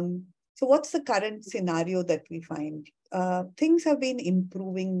 So what's the current scenario that we find? Things have been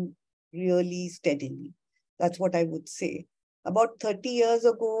improving really steadily. That's what I would say. About 30 years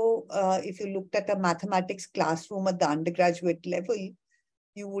ago, if you looked at a mathematics classroom at the undergraduate level,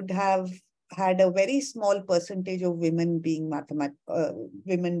 you would have had a very small percentage of women being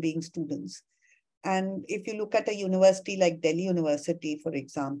students. And if you look at a university like Delhi University, for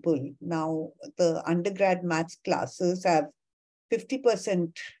example, now the undergrad maths classes have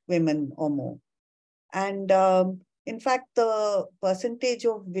 50% women or more. And in fact, the percentage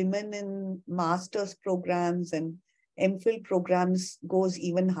of women in master's programs and MPhil programs goes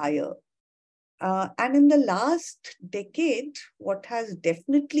even higher. And in the last decade, what has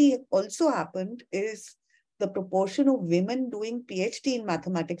definitely also happened is the proportion of women doing PhD in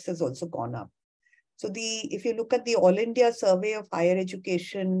mathematics has also gone up. So if you look at the All India Survey of Higher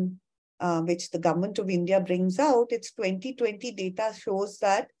Education, which the government of India brings out, its 2020 data shows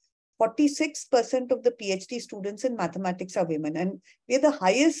that 46% of the PhD students in mathematics are women. And we're the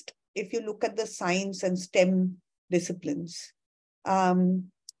highest if you look at the science and STEM disciplines. And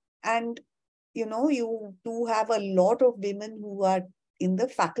you know, you do have a lot of women who are in the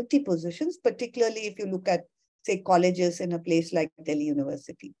faculty positions, particularly if you look at, say, colleges in a place like Delhi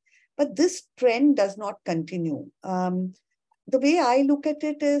University. But this trend does not continue. The way I look at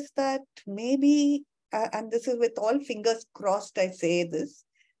it is that maybe, and this is with all fingers crossed, I say this,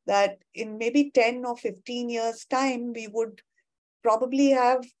 that in maybe 10 or 15 years' time, we would probably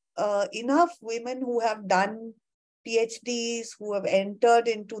have enough women who have done PhDs, who have entered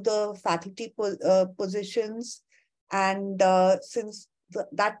into the faculty positions. And since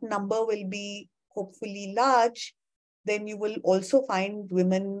that number will be hopefully large, then you will also find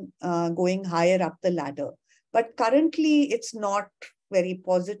women going higher up the ladder. But currently, it's not very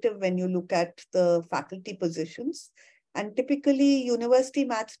positive when you look at the faculty positions. And typically, university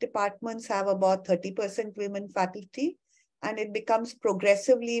maths departments have about 30% women faculty. And it becomes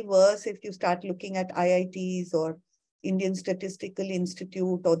progressively worse if you start looking at IITs or Indian Statistical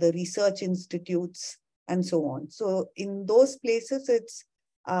Institute or the research institutes and so on. So in those places, it's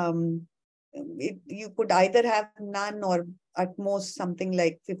you could either have none or at most something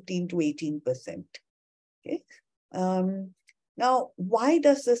like 15 to 18%. Okay. Now, why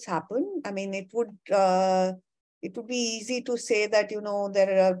does this happen? I mean, it would be easy to say that, you know,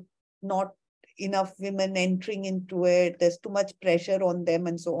 there are not enough women entering into it. There's too much pressure on them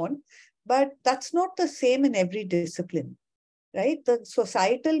and so on. But that's not the same in every discipline, right? The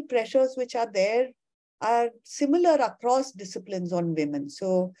societal pressures which are there are similar across disciplines on women.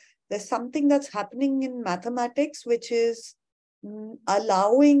 So there's something that's happening in mathematics, which is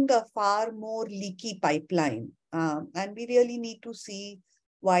allowing a far more leaky pipeline. And we really need to see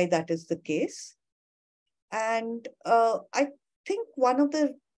why that is the case. And I think one of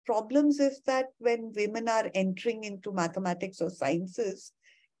the problems is that when women are entering into mathematics or sciences,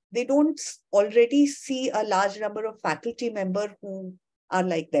 they don't already see a large number of faculty members who are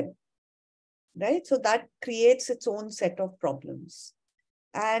like them, right? So that creates its own set of problems.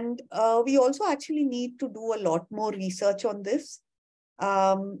 And we also actually need to do a lot more research on this.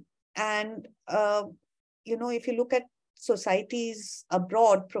 You know, if you look at societies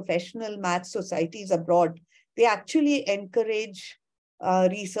abroad, professional math societies abroad, they actually encourage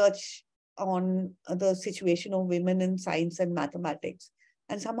research on the situation of women in science and mathematics.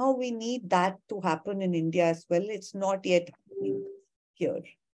 And somehow we need that to happen in India as well. It's not yet happening here.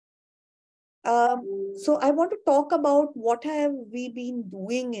 So I want to talk about what have we been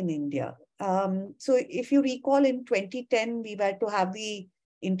doing in India. So if you recall, in 2010, we were to have the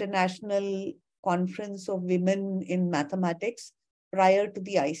International Conference of Women in Mathematics prior to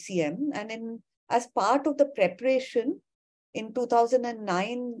the ICM. And as part of the preparation, in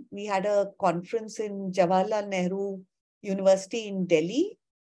 2009, we had a conference in Jawaharlal Nehru University in Delhi,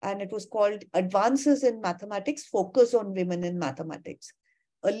 and it was called Advances in Mathematics, Focus on Women in Mathematics.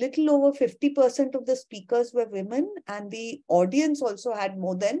 A little over 50% of the speakers were women, and the audience also had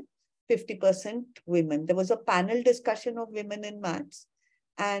more than 50% women. There was a panel discussion of women in maths,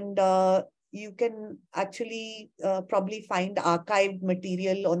 and you can actually probably find archived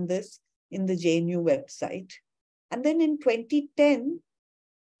material on this in the JNU website. And then in 2010,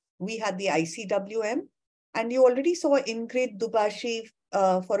 we had the ICWM, and you already saw Ingrid Dubashi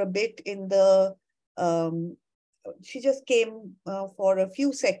for a bit in the she just came for a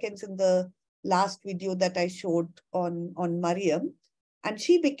few seconds in the last video that I showed on Maryam. And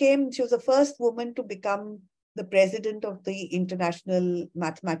she was the first woman to become the president of the International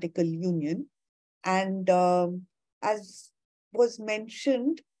Mathematical Union. And as was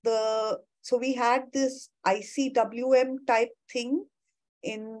mentioned, so we had this ICWM type thing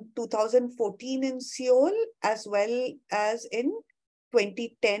in 2014 in Seoul, as well as in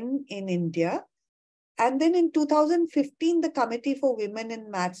 2010 in India. And then in 2015, the Committee for Women in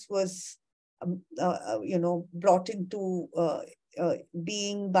Maths was, brought into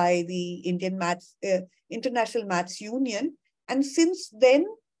being by the International Maths Union. And since then,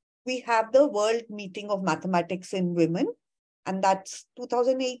 we have the World Meeting of Mathematics in Women. And that's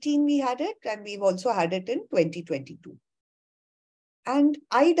 2018 we had it, and we've also had it in 2022. And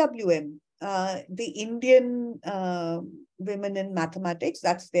IWM, the Indian Women in Mathematics,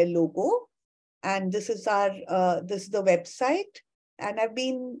 that's their logo. And this is the website. And I've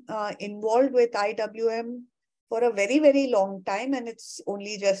been involved with IWM for a very, very long time. And it's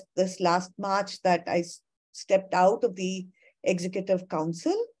only just this last March that I stepped out of the Executive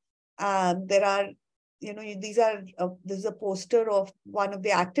Council. There are, this is a poster of one of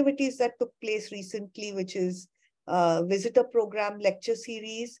the activities that took place recently, which is visitor program lecture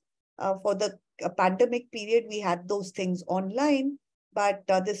series. For the pandemic period, we had those things online. But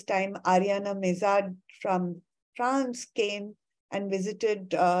this time, Ariana Mezad from France came and visited,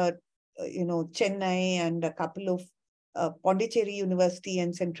 Chennai and a couple of Pondicherry University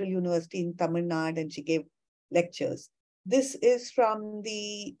and Central University in Tamil Nadu, and she gave lectures. This is from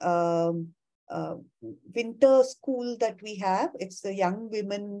the winter school that we have. It's the Young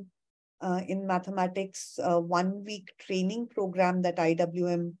Women in Mathematics 1-week training program that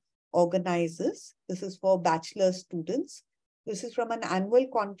IWM organizes. This is for bachelor students. This is from an annual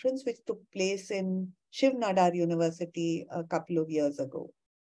conference which took place in Shiv Nadar University a couple of years ago.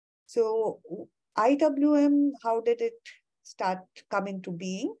 So IWM, how did it come into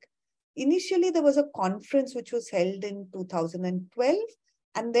being? Initially, there was a conference which was held in 2012,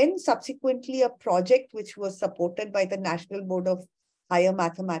 and then subsequently a project which was supported by the National Board of Higher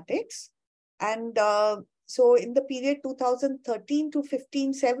Mathematics. And so in the period 2013 to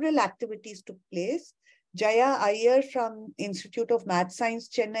 15, several activities took place. Jaya Iyer from Institute of Math Science,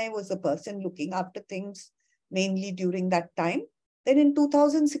 Chennai, was the person looking after things mainly during that time. Then in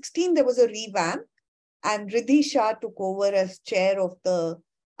 2016, there was a revamp, and Riddhi Shah took over as chair of the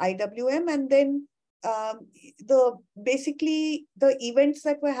IWM. And then basically the events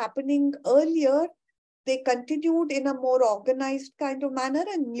that were happening earlier, they continued in a more organized kind of manner,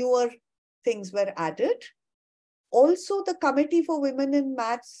 and newer things were added. Also, the Committee for Women in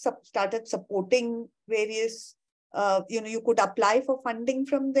Maths started supporting various, you could apply for funding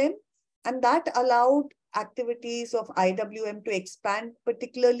from them. And that allowed activities of IWM to expand.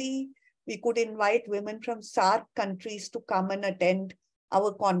 Particularly, we could invite women from SAARC countries to come and attend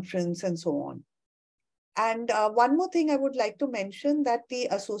our conference and so on. And one more thing I would like to mention, that the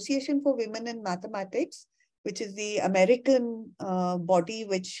Association for Women in Mathematics, which is the American body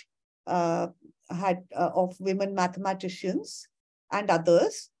which of women mathematicians and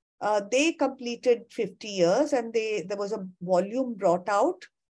others. They completed 50 years, and there was a volume brought out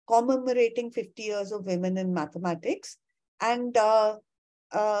commemorating 50 years of women in mathematics. And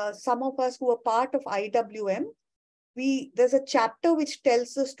some of us who were part of IWM, there's a chapter which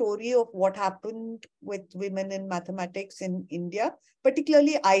tells the story of what happened with women in mathematics in India,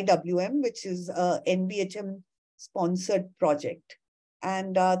 particularly IWM, which is a NBHM sponsored project.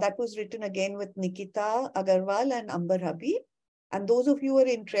 And that was written again with Nikita Agarwal and Amber Habib. And those of you who are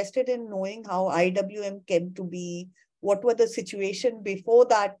interested in knowing how IWM came to be, what were the situation before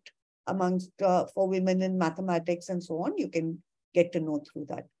that amongst for women in mathematics and so on, you can get to know through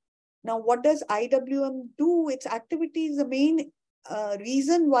that. Now, what does IWM do? Its activities, the main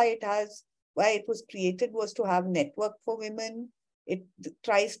reason why it was created was to have network for women. It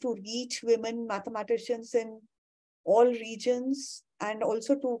tries to reach women mathematicians in all regions, and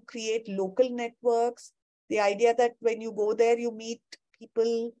also to create local networks. The idea that when you go there, you meet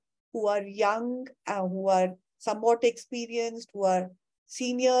people who are young, who are somewhat experienced, who are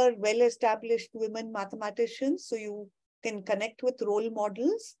senior, well-established women mathematicians. So you can connect with role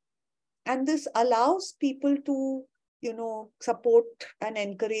models. And this allows people to, support and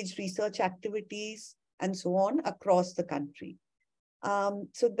encourage research activities and so on across the country.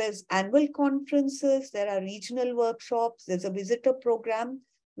 So there's annual conferences, there are regional workshops, there's a visitor program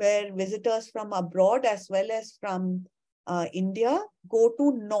where visitors from abroad as well as from India go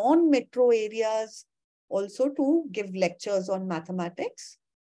to non-metro areas also to give lectures on mathematics.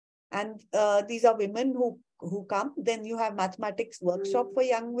 And these are women who come. Then you have mathematics workshop for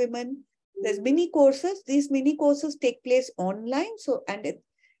young women. There's mini courses. These mini courses take place online. So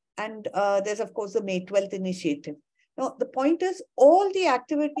and there's of course the May 12th initiative. Now the point is all the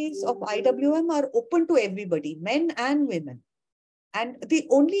activities of IWM are open to everybody, men and women. And the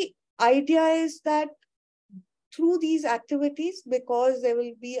only idea is that through these activities, because there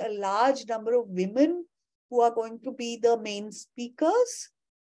will be a large number of women who are going to be the main speakers,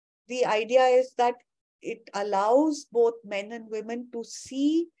 the idea is that it allows both men and women to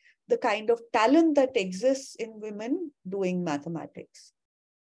see the kind of talent that exists in women doing mathematics.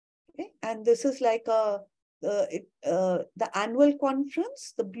 Okay? And this is like the annual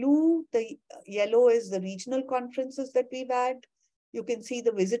conference. The blue, the yellow is the regional conferences that we've had. You can see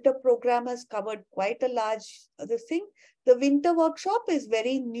the visitor program has covered quite a large thing. The winter workshop is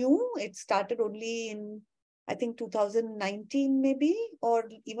very new. It started only in, I think, 2019 maybe, or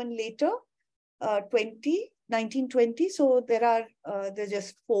even later, 1920. So there's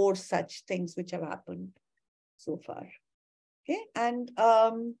just 4 such things which have happened so far. Okay, and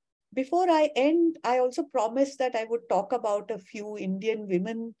before I end, I also promised that I would talk about a few Indian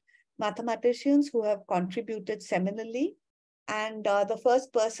women mathematicians who have contributed seminally. And the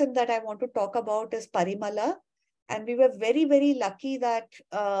first person that I want to talk about is Parimala. And we were very, very lucky that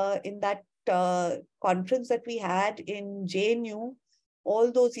in that conference that we had in JNU,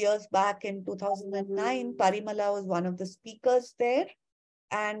 all those years back in 2009, Parimala was one of the speakers there.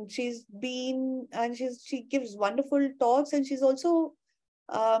 And she gives wonderful talks, and she's also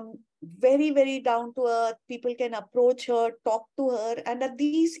very, very down to earth. People can approach her, talk to her. And at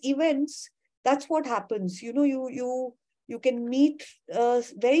these events, that's what happens. You can meet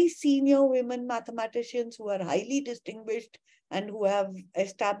very senior women mathematicians who are highly distinguished and who have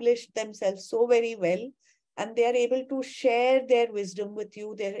established themselves so very well. And they are able to share their wisdom with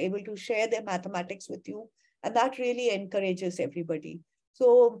you. They're able to share their mathematics with you. And that really encourages everybody.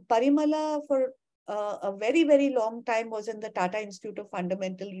 So Parimala, for a very, very long time, was in the Tata Institute of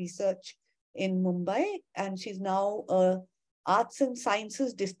Fundamental Research in Mumbai. And she's now an Arts and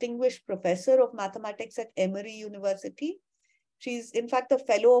Sciences Distinguished Professor of Mathematics at Emory University. She's, in fact, a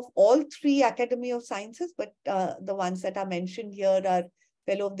fellow of all 3 Academy of Sciences, but the ones that are mentioned here are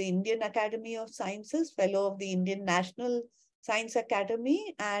fellow of the Indian Academy of Sciences, fellow of the Indian National Science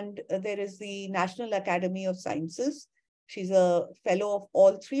Academy, and there is the National Academy of Sciences. She's a fellow of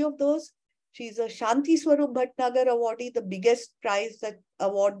all 3 of those. She's a Shanti Swarup Bhatnagar awardee, the biggest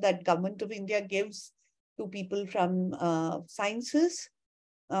award that Government of India gives to people from sciences.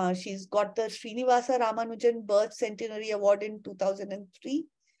 She's got the Srinivasa Ramanujan Birth Centenary Award in 2003,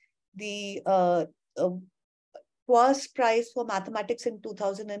 the Twas Prize for Mathematics in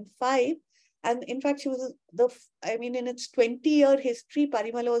 2005. And in fact, she was in its 20-year history,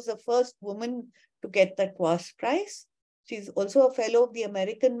 Parimala was the first woman to get the Twas Prize. She's also a fellow of the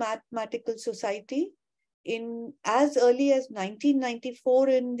American Mathematical Society. In as early as 1994,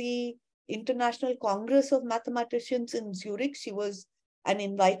 in the International Congress of Mathematicians in Zurich, she was an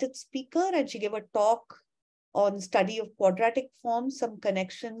invited speaker, and she gave a talk on study of quadratic forms, some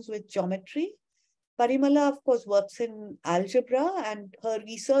connections with geometry. Parimala, of course, works in algebra, and her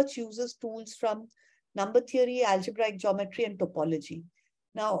research uses tools from number theory, algebraic geometry, and topology.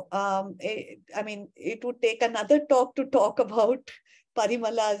 Now, it would take another talk to talk about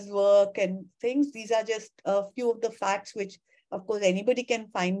Parimala's work and things. These are just a few of the facts which, of course, anybody can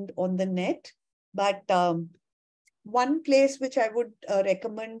find on the net. But one place which I would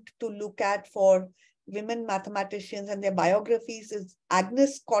recommend to look at for women mathematicians and their biographies is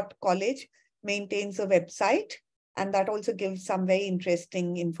Agnes Scott College maintains a website, and that also gives some very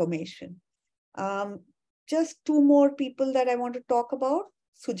interesting information. Just two more people that I want to talk about.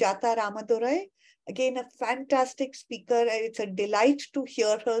 Sujata Ramadurai, again, a fantastic speaker. It's a delight to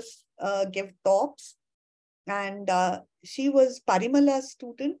hear her give talks. And she was Parimala's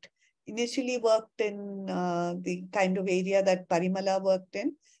student, initially worked in the kind of area that Parimala worked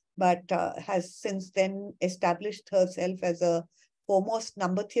in, but has since then established herself as a foremost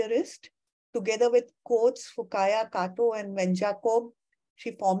number theorist. Together with Coates, Fukaya, Kato, and Venjakob,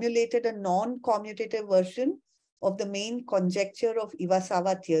 she formulated a non-commutative version of the main conjecture of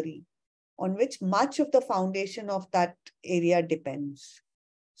Iwasawa theory, on which much of the foundation of that area depends.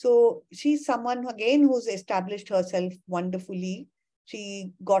 So she's someone, again, who's established herself wonderfully.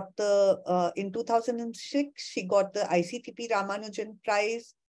 She got in 2006, she got the ICTP Ramanujan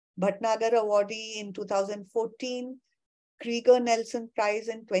Prize, Bhatnagar Awardee in 2014, Krieger Nelson Prize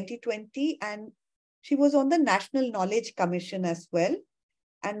in 2020, and she was on the National Knowledge Commission as well.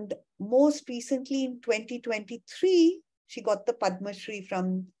 And most recently in 2023, she got the Padma Shri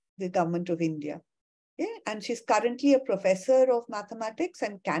from the Government of India. Yeah? And she's currently a professor of mathematics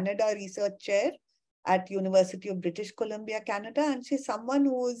and Canada Research Chair at University of British Columbia, Canada. And she's someone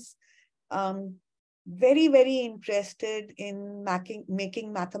who's very, very interested in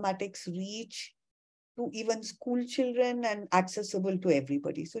making mathematics reach to even school children and accessible to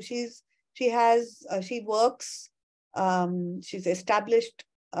everybody. So she works, she's established,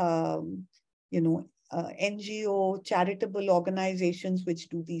 NGO, charitable organizations which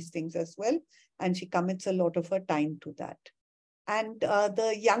do these things as well. And she commits a lot of her time to that. And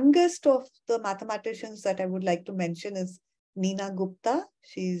the youngest of the mathematicians that I would like to mention is Neena Gupta.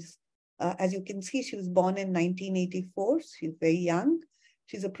 She's, as you can see, she was born in 1984. She's very young.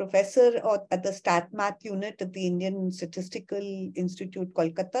 She's a professor at the Stat Math unit at the Indian Statistical Institute,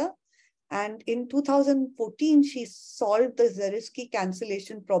 Kolkata. And in 2014, she solved the Zariski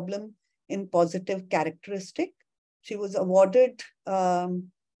cancellation problem in positive characteristic. She was awarded the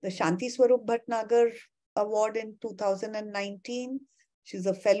Shanti Swarup Bhatnagar Award in 2019. She's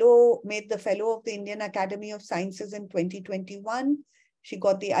a fellow, made the fellow of the Indian Academy of Sciences in 2021. She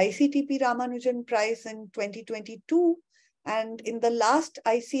got the ICTP Ramanujan Prize in 2022. And in the last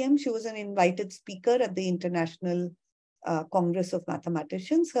ICM, she was an invited speaker at the International Congress of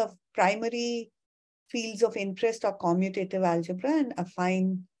Mathematicians. Her primary fields of interest are commutative algebra and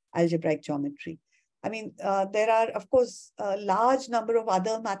affine algebraic geometry. I mean, there are, of course, a large number of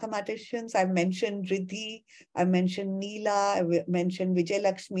other mathematicians. I've mentioned Riddhi, I've mentioned Neela, I've mentioned Vijay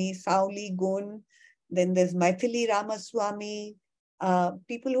Lakshmi, Sauli Gun, then there's Maithili Ramaswamy,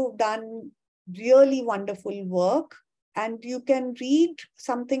 people who've done really wonderful work. And you can read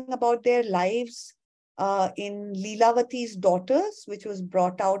something about their lives in Leelavati's Daughters, which was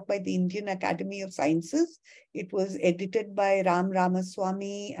brought out by the Indian Academy of Sciences. It was edited by Ram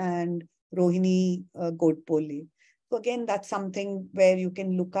Ramaswamy and Rohini Godpole. So again, that's something where you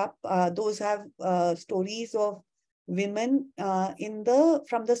can look up. Those have stories of women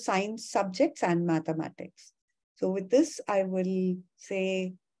from the science subjects and mathematics. So with this, I will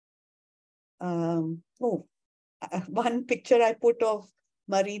say, one picture I put of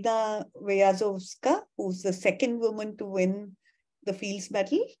Marina Vyazovska, who's the second woman to win the Fields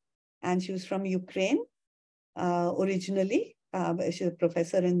Medal, and she was from Ukraine originally. She's a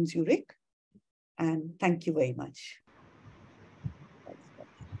professor in Zurich. And thank you very much.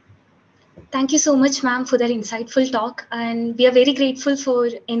 Thank you so much, ma'am, for that insightful talk. And we are very grateful for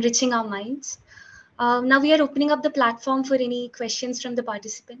enriching our minds. Now we are opening up the platform for any questions from the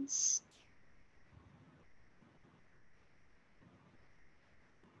participants.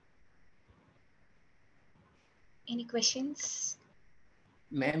 Any questions?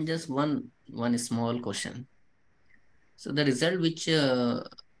 Ma'am, just one small question. So the result which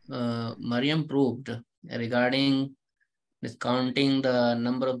Maryam proved regarding discounting the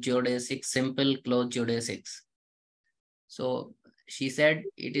number of geodesics, simple closed geodesics. So she said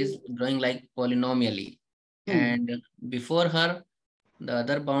it is growing like polynomially. And before her, the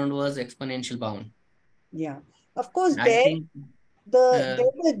other bound was exponential bound. Yeah, of course, I think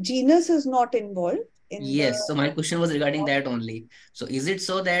the genus is not involved. Yes, so my question was regarding that only. So is it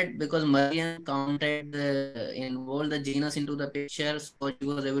so that because Maryam counted involved the genus into the picture, so she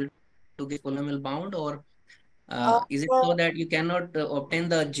was able to get polynomial bound, or is it so that you cannot obtain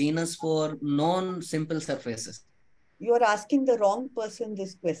the genus for non-simple surfaces? You're asking the wrong person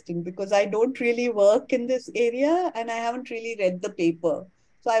this question, because I don't really work in this area and I haven't really read the paper.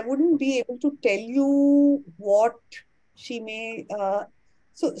 So I wouldn't be able to tell you what she may.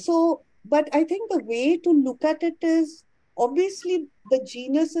 But I think the way to look at it is, obviously the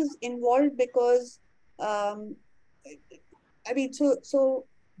genus is involved because, um, so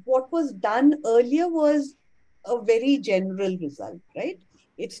what was done earlier was a very general result, right?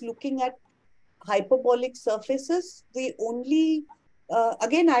 It's looking at hyperbolic surfaces. The only,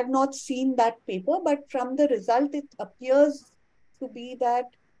 again, I've not seen that paper, but from the result, it appears to be that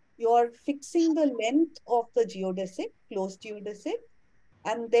you're fixing the length of the geodesic, closed geodesic,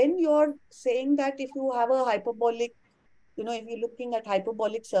 and then you're saying that if you have a hyperbolic, if you're looking at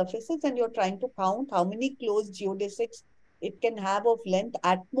hyperbolic surfaces and you're trying to count how many closed geodesics it can have of length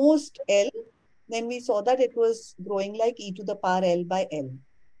at most L, then we saw that it was growing like e to the power L by L.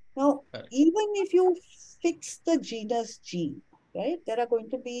 Now, even if you fix the genus G, right, there are going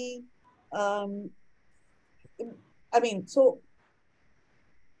to be, so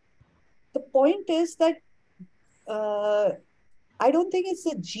the point is that I don't think it's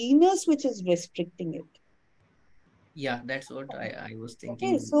the genus which is restricting it. Yeah, that's what I was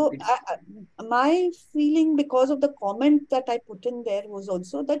thinking. Okay, so my feeling, because of the comment that I put in there, was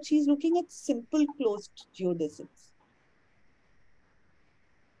also that she's looking at simple closed geodesics.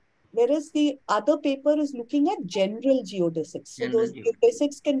 Whereas the other paper is looking at general geodesics. So those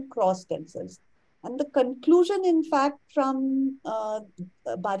geodesics can cross themselves. And the conclusion, in fact, from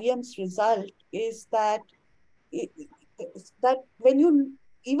Maryam's result is that when you,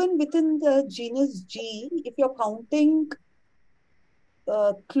 even within the genus G, if you're counting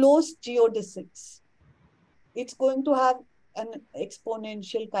closed geodesics, it's going to have an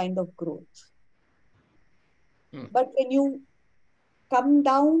exponential kind of growth. But when you come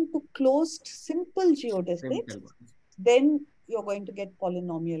down to closed simple geodesics, then you're going to get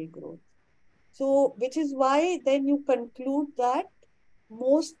polynomial growth. So, which is why then you conclude that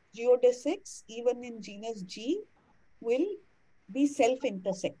most geodesics, even in genus G, will be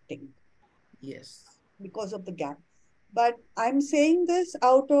self-intersecting. Yes. Because of the gap. But I'm saying this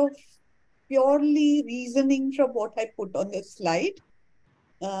out of purely reasoning from what I put on the slide.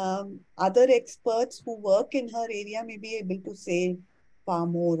 Other experts who work in her area may be able to say far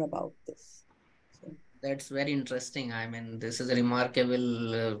more about this. That's very interesting. I mean, this is a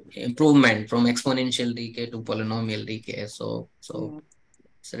remarkable improvement from exponential decay to polynomial decay. So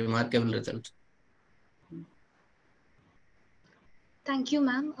it's a remarkable result. Thank you,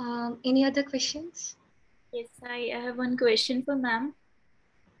 ma'am. Any other questions? Yes, I have one question for ma'am.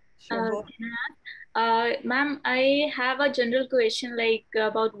 Sure. Ma'am, I have a general question like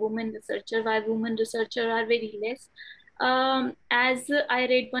about women researcher, why women researchers are very less. As I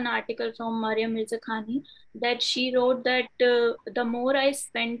read one article from Maryam Mirzakhani that she wrote that the more I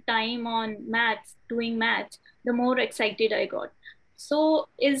spent time on maths, doing maths, the more excited I got. So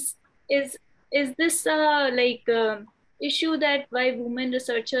is this issue that why women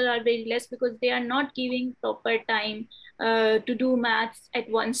researchers are very less because they are not giving proper time to do maths at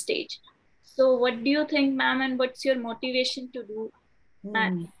one stage? So what do you think, ma'am, and what's your motivation to do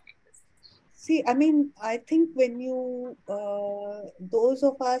maths? See, I mean, I think when you, those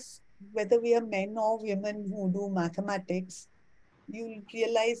of us, whether we are men or women who do mathematics, you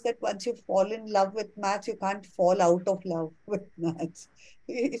realize that once you fall in love with maths, you can't fall out of love with maths.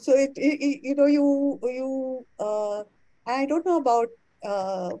 So I don't know about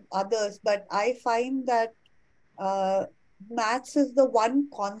others, but I find that maths is the one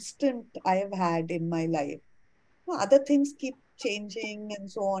constant I have had in my life. Other things keep changing and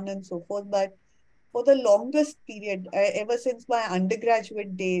so on and so forth, but for the longest period, ever since my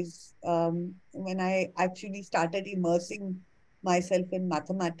undergraduate days, when I actually started immersing myself in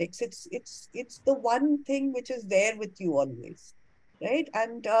mathematics, it's the one thing which is there with you always, right?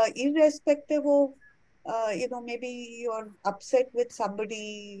 And irrespective of, maybe you're upset with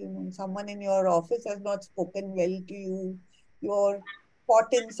somebody, someone in your office has not spoken well to you, you're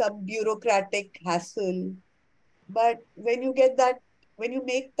caught in some bureaucratic hassle. But when you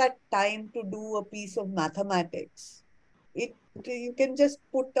make that time to do a piece of mathematics, you can just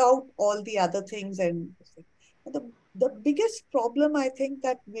put out all the other things. And the biggest problem I think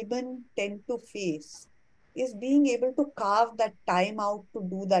that women tend to face is being able to carve that time out to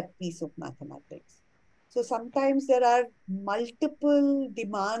do that piece of mathematics. So sometimes there are multiple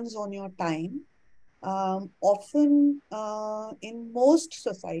demands on your time, Often in most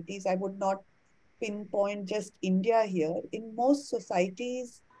societies, I would not pinpoint just India here, in most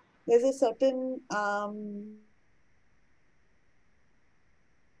societies, there's a certain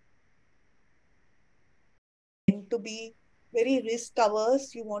to be very risk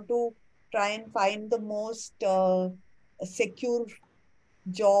averse. You want to try and find the most secure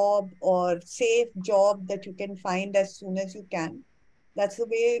job or safe job that you can find as soon as you can. That's the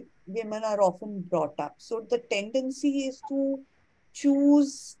way women are often brought up. So the tendency is to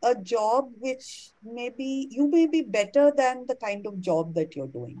choose a job which you may be better than the kind of job that you're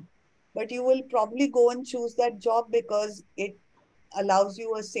doing. But you will probably go and choose that job because it allows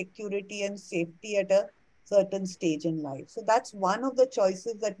you a security and safety at a certain stage in life. So that's one of the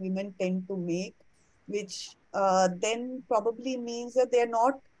choices that women tend to make, which then probably means that they're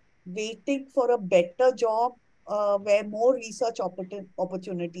not waiting for a better job where more research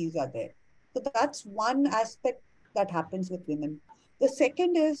opportunities are there. So that's one aspect that happens with women. The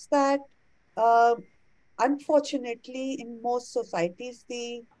second is that unfortunately, in most societies,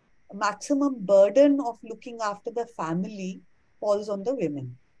 the maximum burden of looking after the family falls on the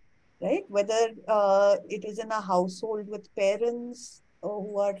women, right? Whether it is in a household with parents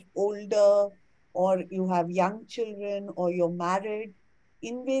who are older, or you have young children, or you're married,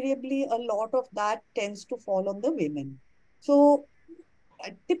 invariably a lot of that tends to fall on the women. So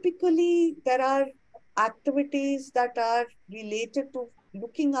typically there are activities that are related to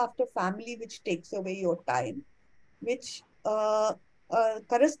looking after family which takes away your time, which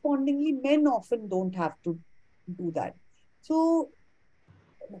correspondingly men often don't have to do that. So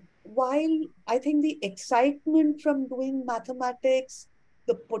while I think the excitement from doing mathematics,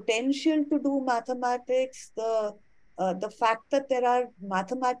 the potential to do mathematics, the fact that there are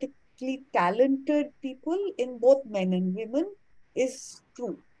mathematically talented people in both men and women is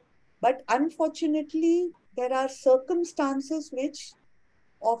true. But unfortunately, there are circumstances which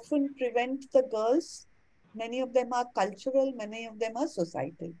often prevent the girls. Many of them are cultural, many of them are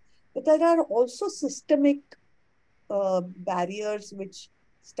societal. But there are also systemic barriers which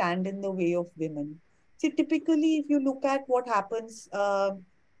stand in the way of women. See, typically, if you look at what happens,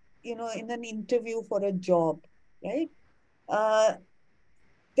 in an interview for a job, right?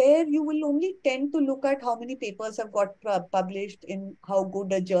 There you will only tend to look at how many papers have got published, in how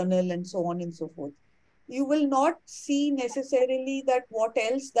good a journal, and so on and so forth. You will not see necessarily that what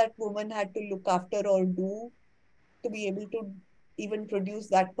else that woman had to look after or do to be able to even produce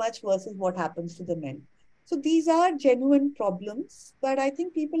that much versus what happens to the men. So these are genuine problems, but I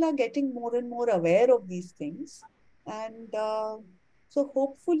think people are getting more and more aware of these things. And so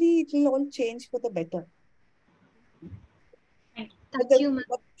hopefully it will all change for the better. But the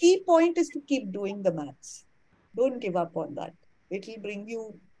key point is to keep doing the maths. Don't give up on that. It will bring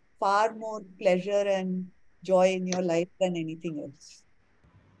you far more pleasure and joy in your life than anything else.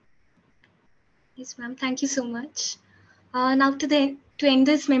 Yes, ma'am. Thank you so much. Now to end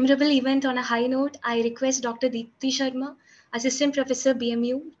this memorable event on a high note, I request Dr. Deepti Sharma, Assistant Professor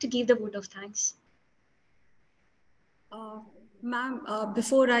BMU, to give the vote of thanks. Ma'am,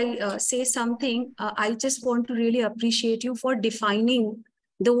 before I say something, I just want to really appreciate you for defining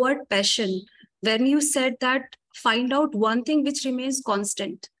the word passion. When you said that, find out one thing which remains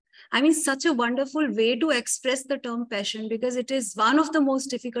constant. I mean, such a wonderful way to express the term passion, because it is one of the most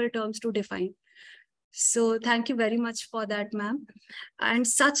difficult terms to define. So thank you very much for that, ma'am. And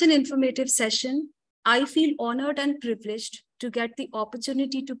such an informative session. I feel honored and privileged to get the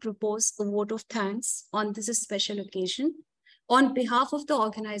opportunity to propose a vote of thanks on this special occasion. On behalf of the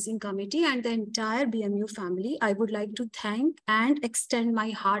organizing committee and the entire BMU family, I would like to thank and extend my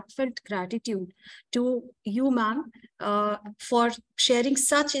heartfelt gratitude to you, ma'am, for sharing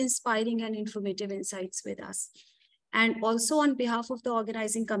such inspiring and informative insights with us. And also on behalf of the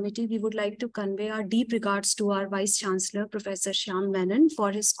organizing committee, we would like to convey our deep regards to our Vice Chancellor, Professor Shyam Menon,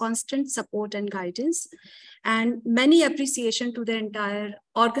 for his constant support and guidance, and many appreciation to the entire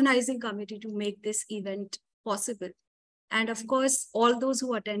organizing committee to make this event possible. And of course, all those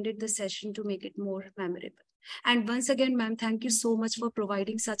who attended the session to make it more memorable. And once again, ma'am, thank you so much for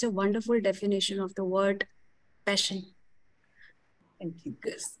providing such a wonderful definition of the word passion. Thank you.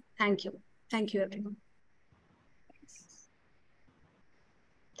 Thank you. Thank you, everyone.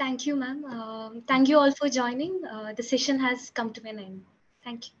 Thank you, ma'am. Thank you all for joining. The session has come to an end.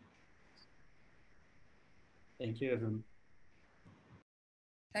 Thank you. Thank you, everyone.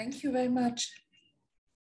 Thank you very much.